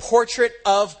is the portrait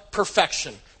of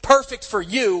perfection. Perfect for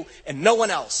you and no one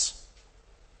else.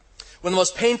 One of the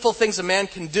most painful things a man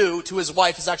can do to his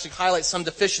wife is actually highlight some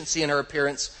deficiency in her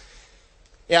appearance.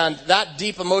 And that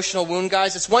deep emotional wound,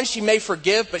 guys, it's one she may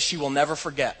forgive, but she will never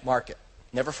forget. Mark it.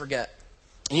 Never forget.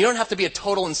 And you don't have to be a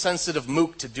total insensitive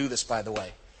mook to do this, by the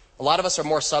way. A lot of us are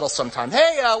more subtle sometimes.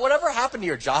 Hey, whatever happened to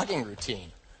your jogging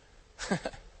routine?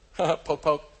 Poke,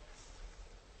 poke.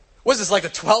 Was this like the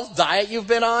 12th diet you've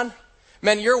been on?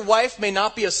 Man, your wife may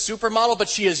not be a supermodel, but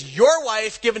she is your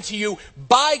wife given to you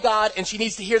by God, and she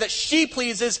needs to hear that she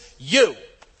pleases you.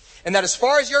 And that as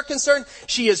far as you're concerned,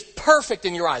 she is perfect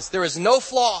in your eyes. There is no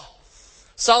flaw.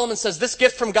 Solomon says, this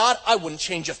gift from God, I wouldn't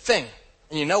change a thing.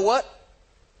 And you know what?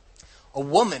 A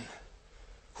woman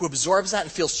who absorbs that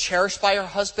and feels cherished by her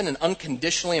husband and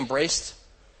unconditionally embraced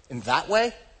in that way,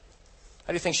 how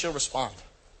do you think she'll respond?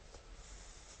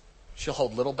 She'll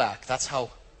hold little back. That's how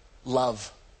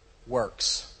love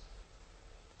works.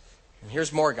 And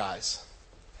here's more, guys.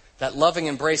 That loving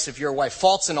embrace of your wife,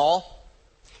 faults and all,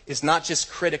 is not just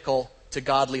critical to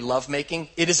godly lovemaking.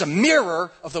 It is a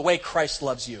mirror of the way Christ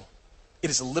loves you. It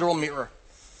is a literal mirror.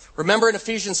 Remember in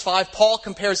Ephesians 5, Paul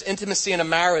compares intimacy in a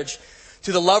marriage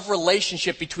to the love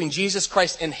relationship between Jesus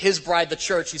Christ and his bride, the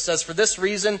church. He says, for this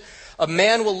reason, a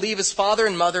man will leave his father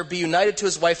and mother, be united to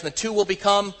his wife, and the two will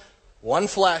become one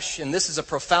flesh. And this is a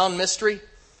profound mystery.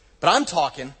 But I'm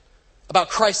talking about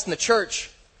Christ and the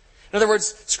church. In other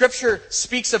words, Scripture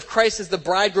speaks of Christ as the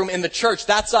bridegroom in the church.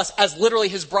 That's us, as literally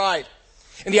his bride.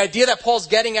 And the idea that Paul's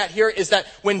getting at here is that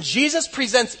when Jesus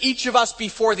presents each of us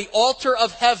before the altar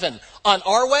of heaven on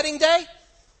our wedding day,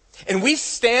 and we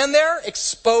stand there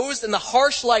exposed in the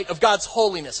harsh light of God's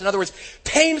holiness. In other words,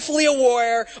 painfully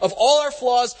aware of all our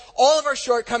flaws, all of our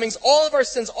shortcomings, all of our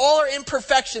sins, all our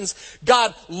imperfections.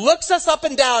 God looks us up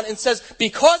and down and says,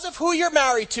 because of who you're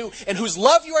married to and whose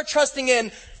love you are trusting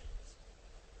in,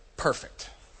 perfect.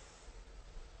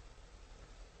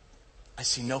 I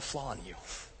see no flaw in you.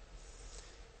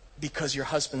 Because your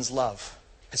husband's love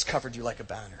has covered you like a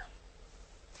banner.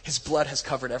 His blood has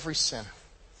covered every sin.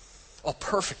 Oh,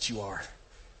 perfect you are,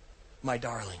 my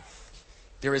darling.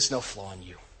 There is no flaw in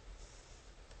you.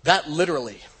 That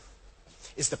literally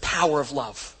is the power of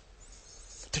love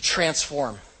to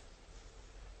transform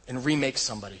and remake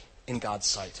somebody in God's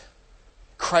sight.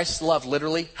 Christ's love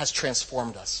literally has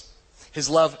transformed us. His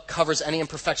love covers any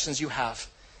imperfections you have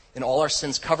and all our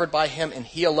sins covered by him, and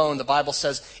he alone, the Bible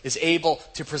says, is able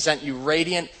to present you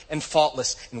radiant and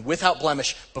faultless and without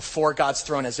blemish before God's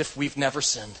throne as if we've never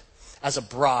sinned, as a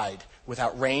bride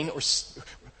without rain or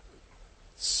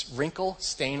wrinkle,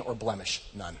 stain, or blemish.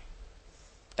 None.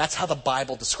 That's how the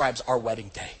Bible describes our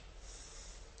wedding day.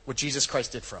 What Jesus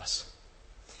Christ did for us.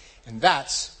 And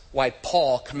that's why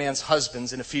Paul commands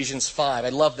husbands in Ephesians 5. I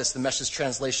love this, the Message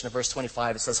translation of verse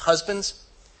 25. It says, husbands,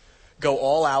 go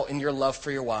all out in your love for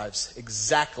your wives,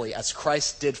 exactly as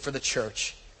Christ did for the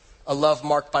church. A love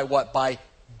marked by what? By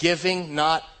giving,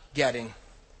 not getting.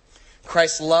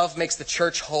 Christ's love makes the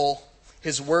church whole.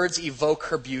 His words evoke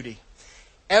her beauty.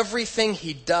 Everything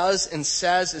he does and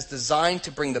says is designed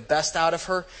to bring the best out of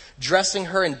her, dressing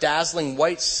her in dazzling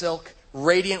white silk,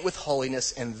 radiant with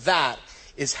holiness, and that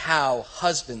is how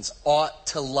husbands ought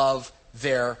to love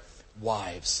their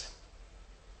wives.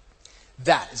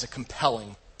 That is a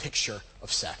compelling picture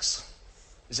of sex.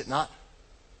 Is it not?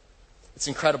 It's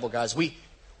incredible, guys. We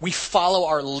follow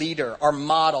our leader, our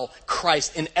model,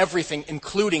 Christ, in everything,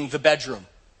 including the bedroom.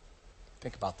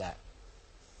 Think about that.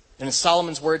 And in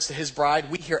Solomon's words to his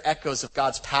bride, we hear echoes of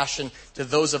God's passion to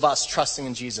those of us trusting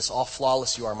in Jesus. All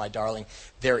flawless you are, my darling.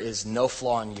 There is no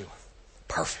flaw in you.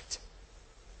 Perfect.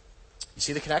 You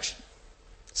see the connection?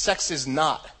 Sex is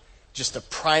not just a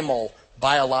primal,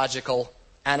 biological,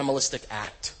 animalistic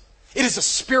act. It is a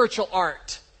spiritual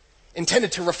art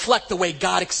intended to reflect the way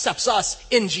God accepts us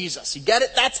in Jesus. You get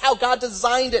it? That's how God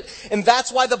designed it. And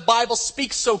that's why the Bible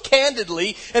speaks so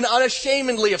candidly and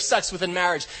unashamedly of sex within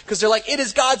marriage. Because they're like, it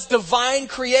is God's divine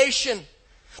creation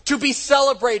to be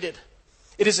celebrated.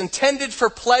 It is intended for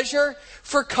pleasure,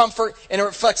 for comfort, and it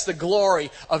reflects the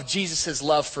glory of Jesus'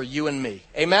 love for you and me.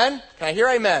 Amen? Can I hear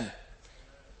amen?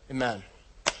 Amen.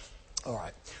 All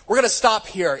right. We're going to stop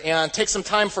here and take some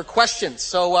time for questions.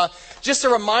 So just a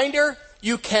reminder,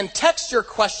 you can text your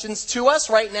questions to us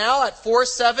right now at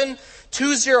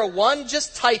 47201.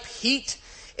 Just type HEAT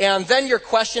and then your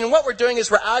question. And what we're doing is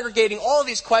we're aggregating all of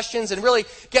these questions and really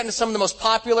getting to some of the most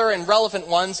popular and relevant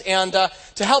ones. And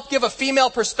to help give a female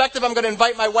perspective, I'm going to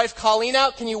invite my wife, Colleen,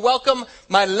 out. Can you welcome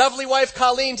my lovely wife,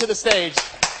 Colleen, to the stage?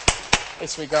 Hey,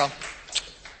 sweet girl.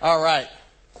 All right.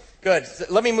 Good.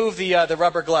 Let me move the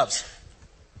rubber gloves.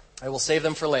 I will save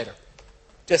them for later.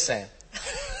 Just saying.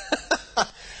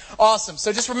 Awesome.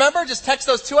 So just remember, just text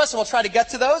those to us and we'll try to get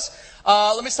to those.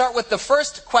 Let me start with the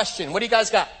first question. What do you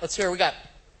guys got? Let's hear what we got.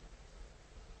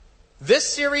 This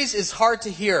series is hard to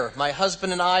hear. My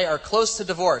husband and I are close to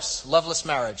divorce, loveless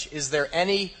marriage. Is there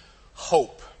any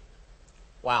hope?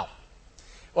 Wow.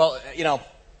 Well,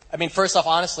 first off,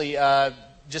 honestly,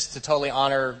 just to totally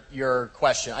honor your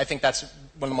question, I think that's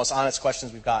one of the most honest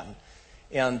questions we've gotten.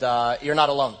 And you're not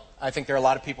alone. I think there are a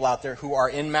lot of people out there who are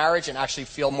in marriage and actually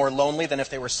feel more lonely than if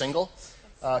they were single,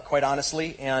 quite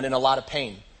honestly, and in a lot of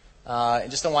pain. And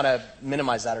just don't want to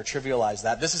minimize that or trivialize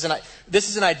that. This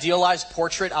is an idealized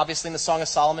portrait, obviously, in the Song of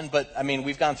Solomon, but,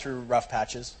 we've gone through rough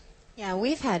patches. Yeah,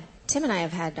 Tim and I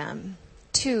have had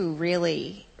two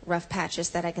really rough patches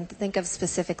that I can think of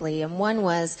specifically, and one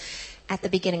was at the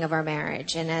beginning of our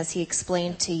marriage, and as he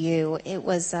explained to you, it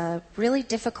was really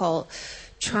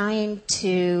trying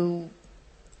to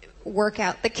work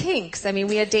out the kinks.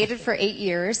 We had dated for 8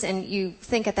 years, and you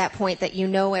think at that point that you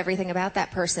know everything about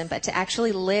that person, but to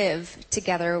actually live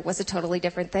together was a totally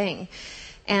different thing.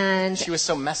 And she was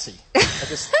so messy.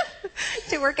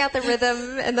 to work out the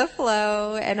rhythm and the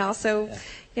flow, and also,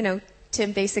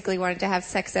 Tim basically wanted to have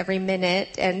sex every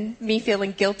minute, and me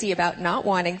feeling guilty about not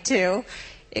wanting to.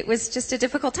 It was just a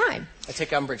difficult time. I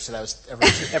take umbrage to that. It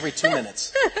was every 2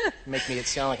 minutes. Make me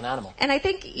sound like an animal. And I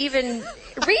think even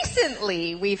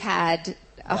recently we've had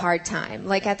a hard time.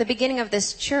 Like at the beginning of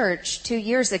this church 2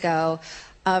 years ago,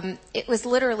 it was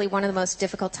literally one of the most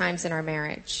difficult times in our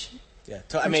marriage. Yeah.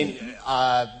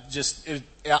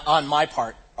 On my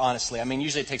part, honestly.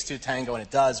 Usually it takes two to tango, and it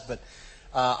does, but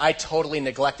I totally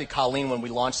neglected Colleen when we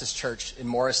launched this church in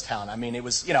Morristown. It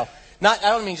was, I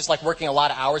don't mean just like working a lot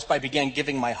of hours, but I began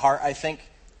giving my heart, I think,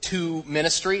 to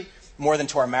ministry more than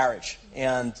to our marriage.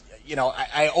 And,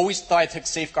 I always thought I took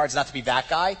safeguards not to be that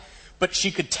guy, but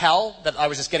she could tell that I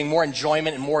was just getting more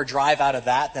enjoyment and more drive out of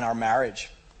that than our marriage.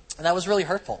 And that was really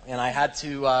hurtful. And I had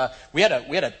to, we had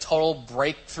a total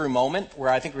breakthrough moment where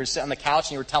I think we were sitting on the couch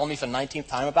and you were telling me for the 19th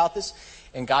time about this.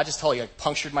 And God just totally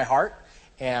punctured my heart.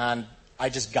 And I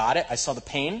just got it. I saw the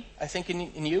pain, I think,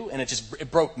 in you. And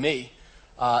it broke me.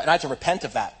 And I had to repent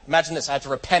of that. Imagine this. I had to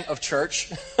repent of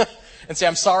church and say,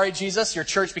 I'm sorry, Jesus. Your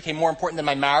church became more important than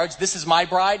my marriage. This is my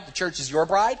bride. The church is your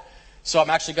bride. So I'm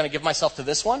actually going to give myself to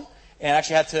this one. And I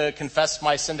actually had to confess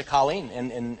my sin to Colleen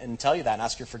and tell you that and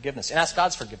ask your forgiveness and ask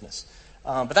God's forgiveness.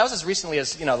 But that was as recently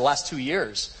as, the last 2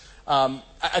 years.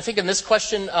 I think in this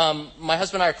question, my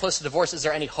husband and I are close to divorce. Is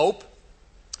there any hope?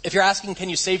 If you're asking, can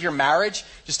you save your marriage,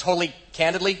 just totally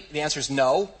candidly, the answer is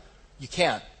no, you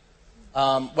can't.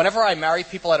 Whenever I marry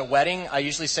people at a wedding, I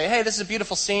usually say, hey, this is a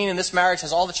beautiful scene, and this marriage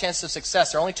has all the chances of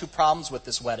success. There are only two problems with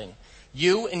this wedding.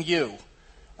 You and you.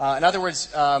 In other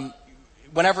words,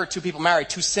 whenever two people marry,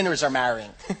 two sinners are marrying.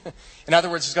 In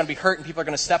other words, there's going to be hurt, and people are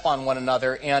going to step on one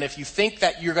another. And if you think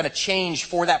that you're going to change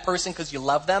for that person because you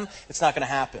love them, it's not going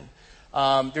to happen.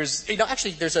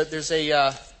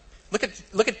 Look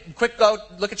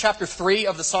at chapter 3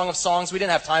 of the Song of Songs. We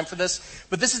didn't have time for this,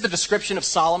 but this is the description of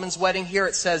Solomon's wedding here.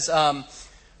 It says,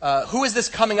 who is this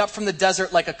coming up from the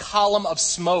desert like a column of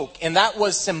smoke? And that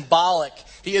was symbolic.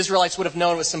 The Israelites would have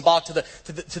known it was symbolic to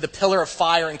the pillar of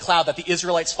fire and cloud that the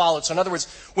Israelites followed. So in other words,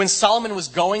 when Solomon was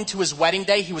going to his wedding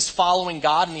day, he was following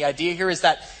God. And the idea here is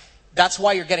that that's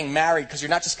why you're getting married, because you're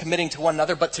not just committing to one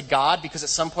another, but to God, because at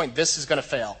some point this is going to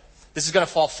fail. This is going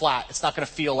to fall flat. It's not going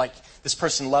to feel like this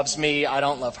person loves me, I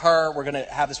don't love her, we're going to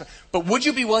have this. But would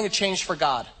you be willing to change for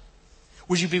God?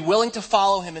 Would you be willing to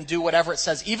follow him and do whatever it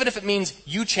says, even if it means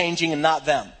you changing and not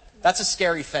them? That's a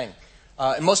scary thing.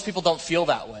 And most people don't feel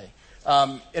that way.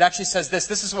 It actually says this.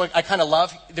 This is what I kind of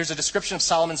love. There's a description of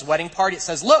Solomon's wedding party. It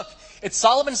says, look, it's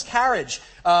Solomon's carriage,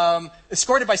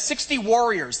 escorted by 60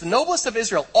 warriors, the noblest of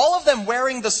Israel, all of them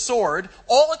wearing the sword,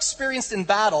 all experienced in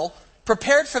battle,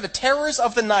 prepared for the terrors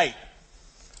of the night.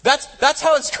 That's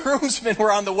how his groomsmen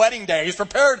were on the wedding day. He's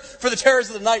prepared for the terrors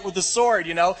of the night with the sword,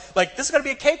 Like, this is going to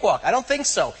be a cakewalk. I don't think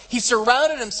so. He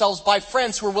surrounded himself by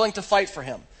friends who were willing to fight for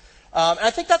him. And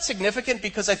I think that's significant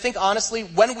because I think, honestly,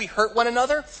 when we hurt one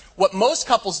another, what most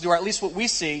couples do, or at least what we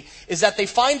see, is that they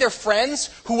find their friends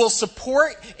who will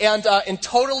support and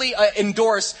totally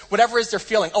endorse whatever it is they're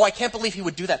feeling. Oh, I can't believe he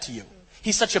would do that to you.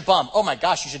 He's such a bum. Oh, my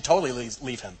gosh, you should totally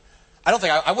leave him. I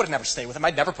would have never stayed with him.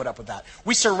 I'd never put up with that.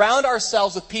 We surround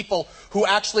ourselves with people who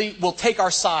actually will take our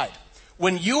side.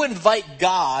 When you invite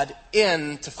God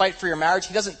in to fight for your marriage,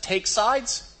 he doesn't take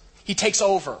sides. He takes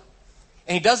over.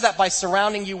 And he does that by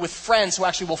surrounding you with friends who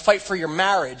actually will fight for your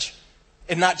marriage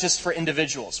and not just for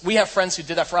individuals. We have friends who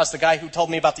did that for us. The guy who told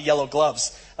me about the yellow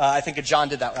gloves, I think John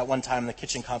did that at one time in the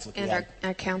kitchen conflict we had. And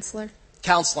our counselor?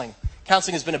 Counseling.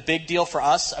 Counseling has been a big deal for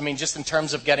us. Just in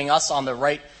terms of getting us on the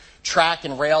right track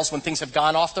and rails when things have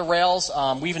gone off the rails.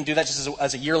 We even do that just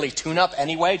as a yearly tune-up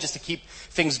anyway, just to keep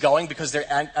things going because they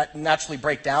naturally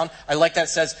break down. I like that it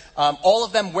says, all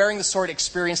of them wearing the sword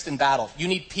experienced in battle. You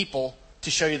need people to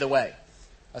show you the way.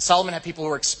 Solomon had people who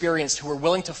were experienced, who were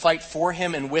willing to fight for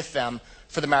him and with them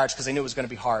for the marriage because they knew it was going to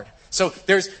be hard. So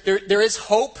there is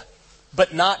hope,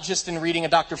 but not just in reading a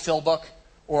Dr. Phil book,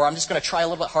 or I'm just going to try a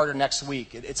little bit harder next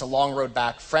week. It's a long road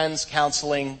back. Friends,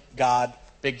 counseling, God,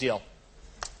 big deal.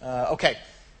 Okay.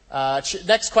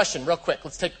 Next question, real quick.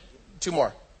 Let's take 2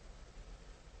 more.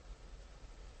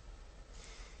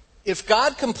 If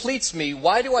God completes me,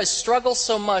 why do I struggle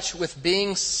so much with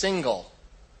being single?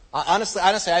 Honestly,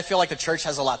 I feel like the church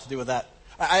has a lot to do with that.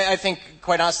 I think,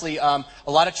 quite honestly, a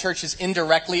lot of churches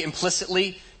indirectly,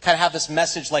 implicitly, kind of have this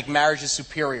message like marriage is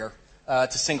superior to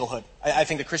singlehood. I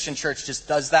think the Christian church just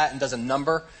does that and does a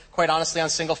number, quite honestly, on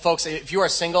single folks. If you are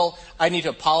single, I need to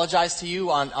apologize to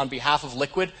you on behalf of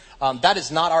Liquid. That is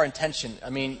not our intention. I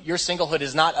mean, your singlehood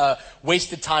is not a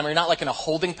wasted time, or you're not like in a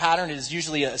holding pattern. It is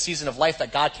usually a season of life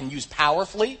that God can use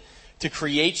powerfully to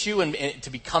create you and to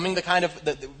becoming the kind of,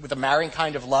 with a marrying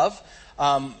kind of love.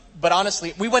 But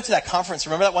honestly, we went to that conference.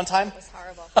 Remember that one time? It was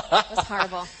horrible. It was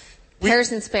horrible.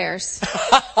 Pairs and Spares.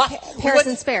 Pairs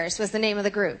and Spares was the name of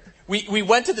the group. We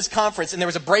went to this conference, and there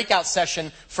was a breakout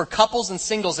session for couples and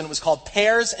singles, and it was called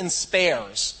Pairs and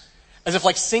Spares. As if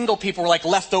like single people were like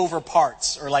leftover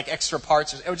parts or like extra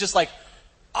parts. It was just like,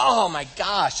 oh my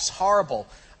gosh, it's horrible.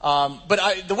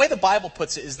 But the way the Bible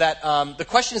puts it is that the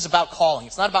question is about calling.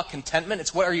 It's not about contentment.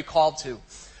 It's what are you called to?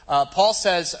 Paul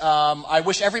says, I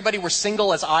wish everybody were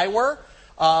single as I were,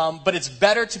 but it's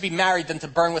better to be married than to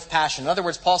burn with passion. In other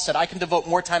words, Paul said, I can devote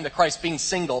more time to Christ being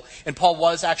single. And Paul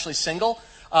was actually single.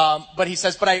 But he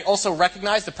says, but I also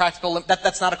recognize the practical,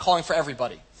 that's not a calling for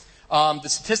everybody. The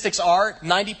statistics are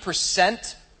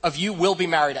 90% of you will be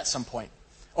married at some point.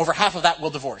 Over half of that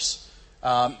will divorce.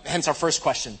 Hence our first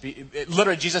question.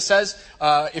 Literally, Jesus says,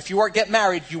 if you get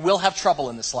married, you will have trouble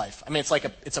in this life. I mean,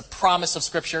 it's a promise of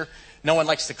Scripture. No one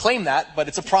likes to claim that, but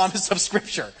it's a promise of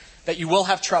Scripture that you will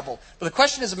have trouble. But the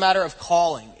question is a matter of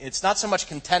calling. It's not so much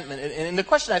contentment. And the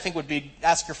question, I think, would be,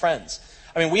 ask your friends.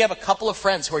 I mean, we have a couple of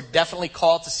friends who are definitely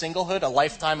called to singlehood, a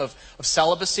lifetime of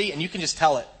celibacy, and you can just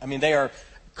tell it. I mean, they are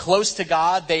close to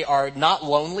God. They are not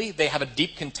lonely. They have a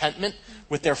deep contentment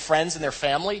with their friends and their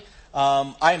family.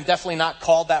 I am definitely not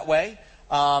called that way,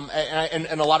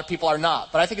 and a lot of people are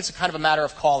not. But I think it's a kind of a matter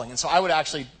of calling. And so I would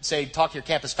actually say, talk to your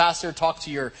campus pastor, talk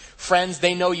to your friends.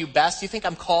 They know you best. Do you think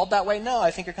I'm called that way? No,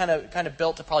 I think you're kind of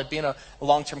built to probably be in a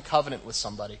long-term covenant with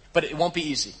somebody. But it won't be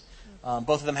easy.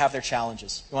 Both of them have their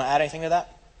challenges. You want to add anything to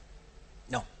that?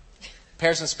 No.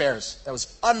 Pairs and Spares. That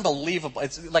was unbelievable.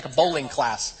 It's like a bowling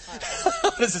class.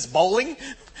 What is this, bowling?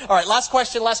 All right, last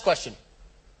question.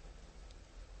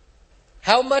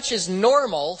 How much is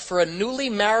normal for a newly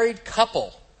married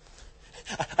couple?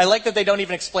 I like that they don't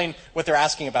even explain what they're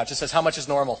asking about. It just says, how much is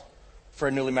normal for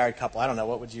a newly married couple? I don't know.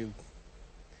 What would you...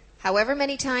 However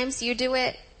many times you do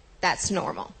it, that's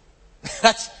normal.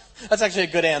 That's actually a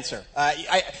good answer.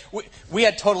 We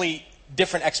had totally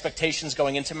different expectations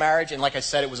going into marriage. And like I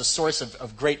said, it was a source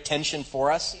of great tension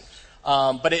for us.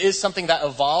 But it is something that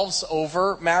evolves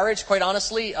over marriage, quite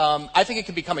honestly. I think it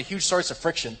can become a huge source of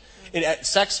friction.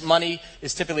 Sex, money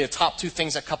is typically the top 2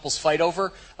 things that couples fight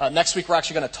over. Next week, we're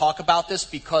actually going to talk about this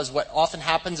because what often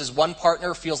happens is one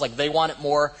partner feels like they want it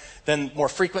more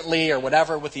frequently or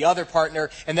whatever with the other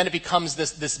partner, and then it becomes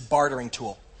this bartering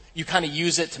tool. You kind of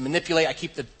use it to manipulate. I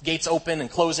keep the gates open and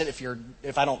close it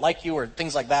if I don't like you or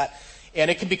things like that.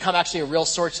 And it can become actually a real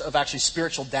source of actually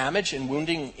spiritual damage and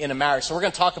wounding in a marriage. So we're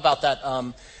going to talk about that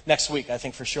next week, I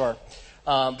think, for sure.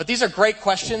 But these are great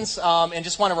questions, and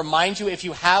just want to remind you, if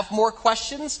you have more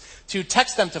questions, to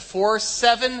text them to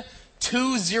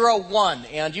 47201.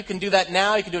 And you can do that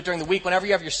now. You can do it during the week whenever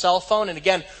you have your cell phone. And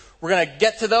again, we're going to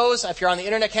get to those. If you're on the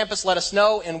internet campus, let us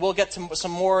know, and we'll get to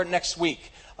some more next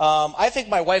week. I think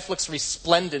my wife looks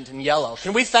resplendent in yellow.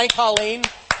 Can we thank Colleen?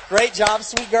 Great job,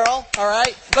 sweet girl. All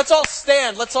right. Let's all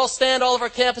stand. All of our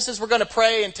campuses. We're going to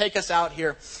pray and take us out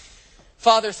here.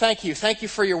 Father, thank you. Thank you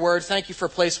for your word. Thank you for a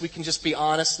place we can just be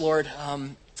honest, Lord.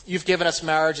 You've given us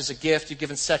marriage as a gift. You've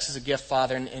given sex as a gift,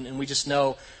 Father. And we just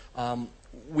know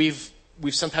we've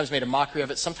sometimes made a mockery of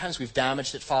it. Sometimes we've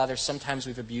damaged it, Father. Sometimes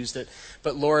we've abused it.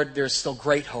 But, Lord, there's still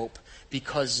great hope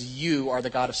because you are the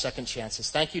God of second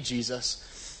chances. Thank you, Jesus,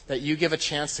 that you give a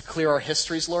chance to clear our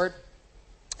histories, Lord,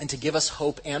 and to give us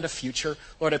hope and a future.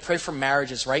 Lord, I pray for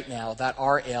marriages right now that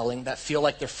are ailing, that feel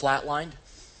like they're flatlined.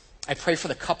 I pray for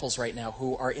the couples right now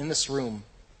who are in this room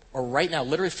or right now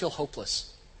literally feel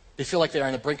hopeless. They feel like they're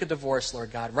on the brink of divorce,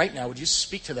 Lord God. Right now, would you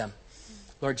speak to them?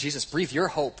 Lord Jesus, breathe your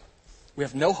hope We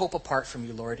have no hope apart from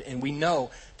you, Lord, and we know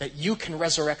that you can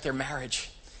resurrect their marriage.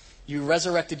 You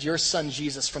resurrected your son,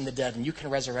 Jesus, from the dead, and you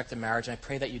can resurrect a marriage, and I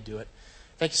pray that you do it.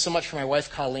 Thank you so much for my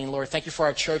wife, Colleen, Lord. Thank you for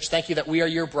our church. Thank you that we are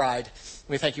your bride.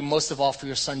 We thank you most of all for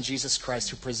your son, Jesus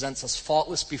Christ, who presents us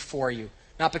faultless before you,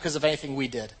 not because of anything we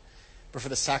did, but for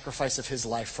the sacrifice of his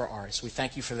life for ours. We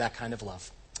thank you for that kind of love.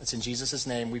 It's in Jesus'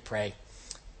 name we pray.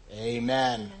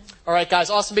 Amen. All right, guys,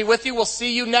 awesome to be with you. We'll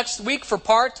see you next week for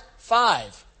part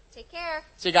 5. Take care.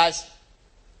 See you guys.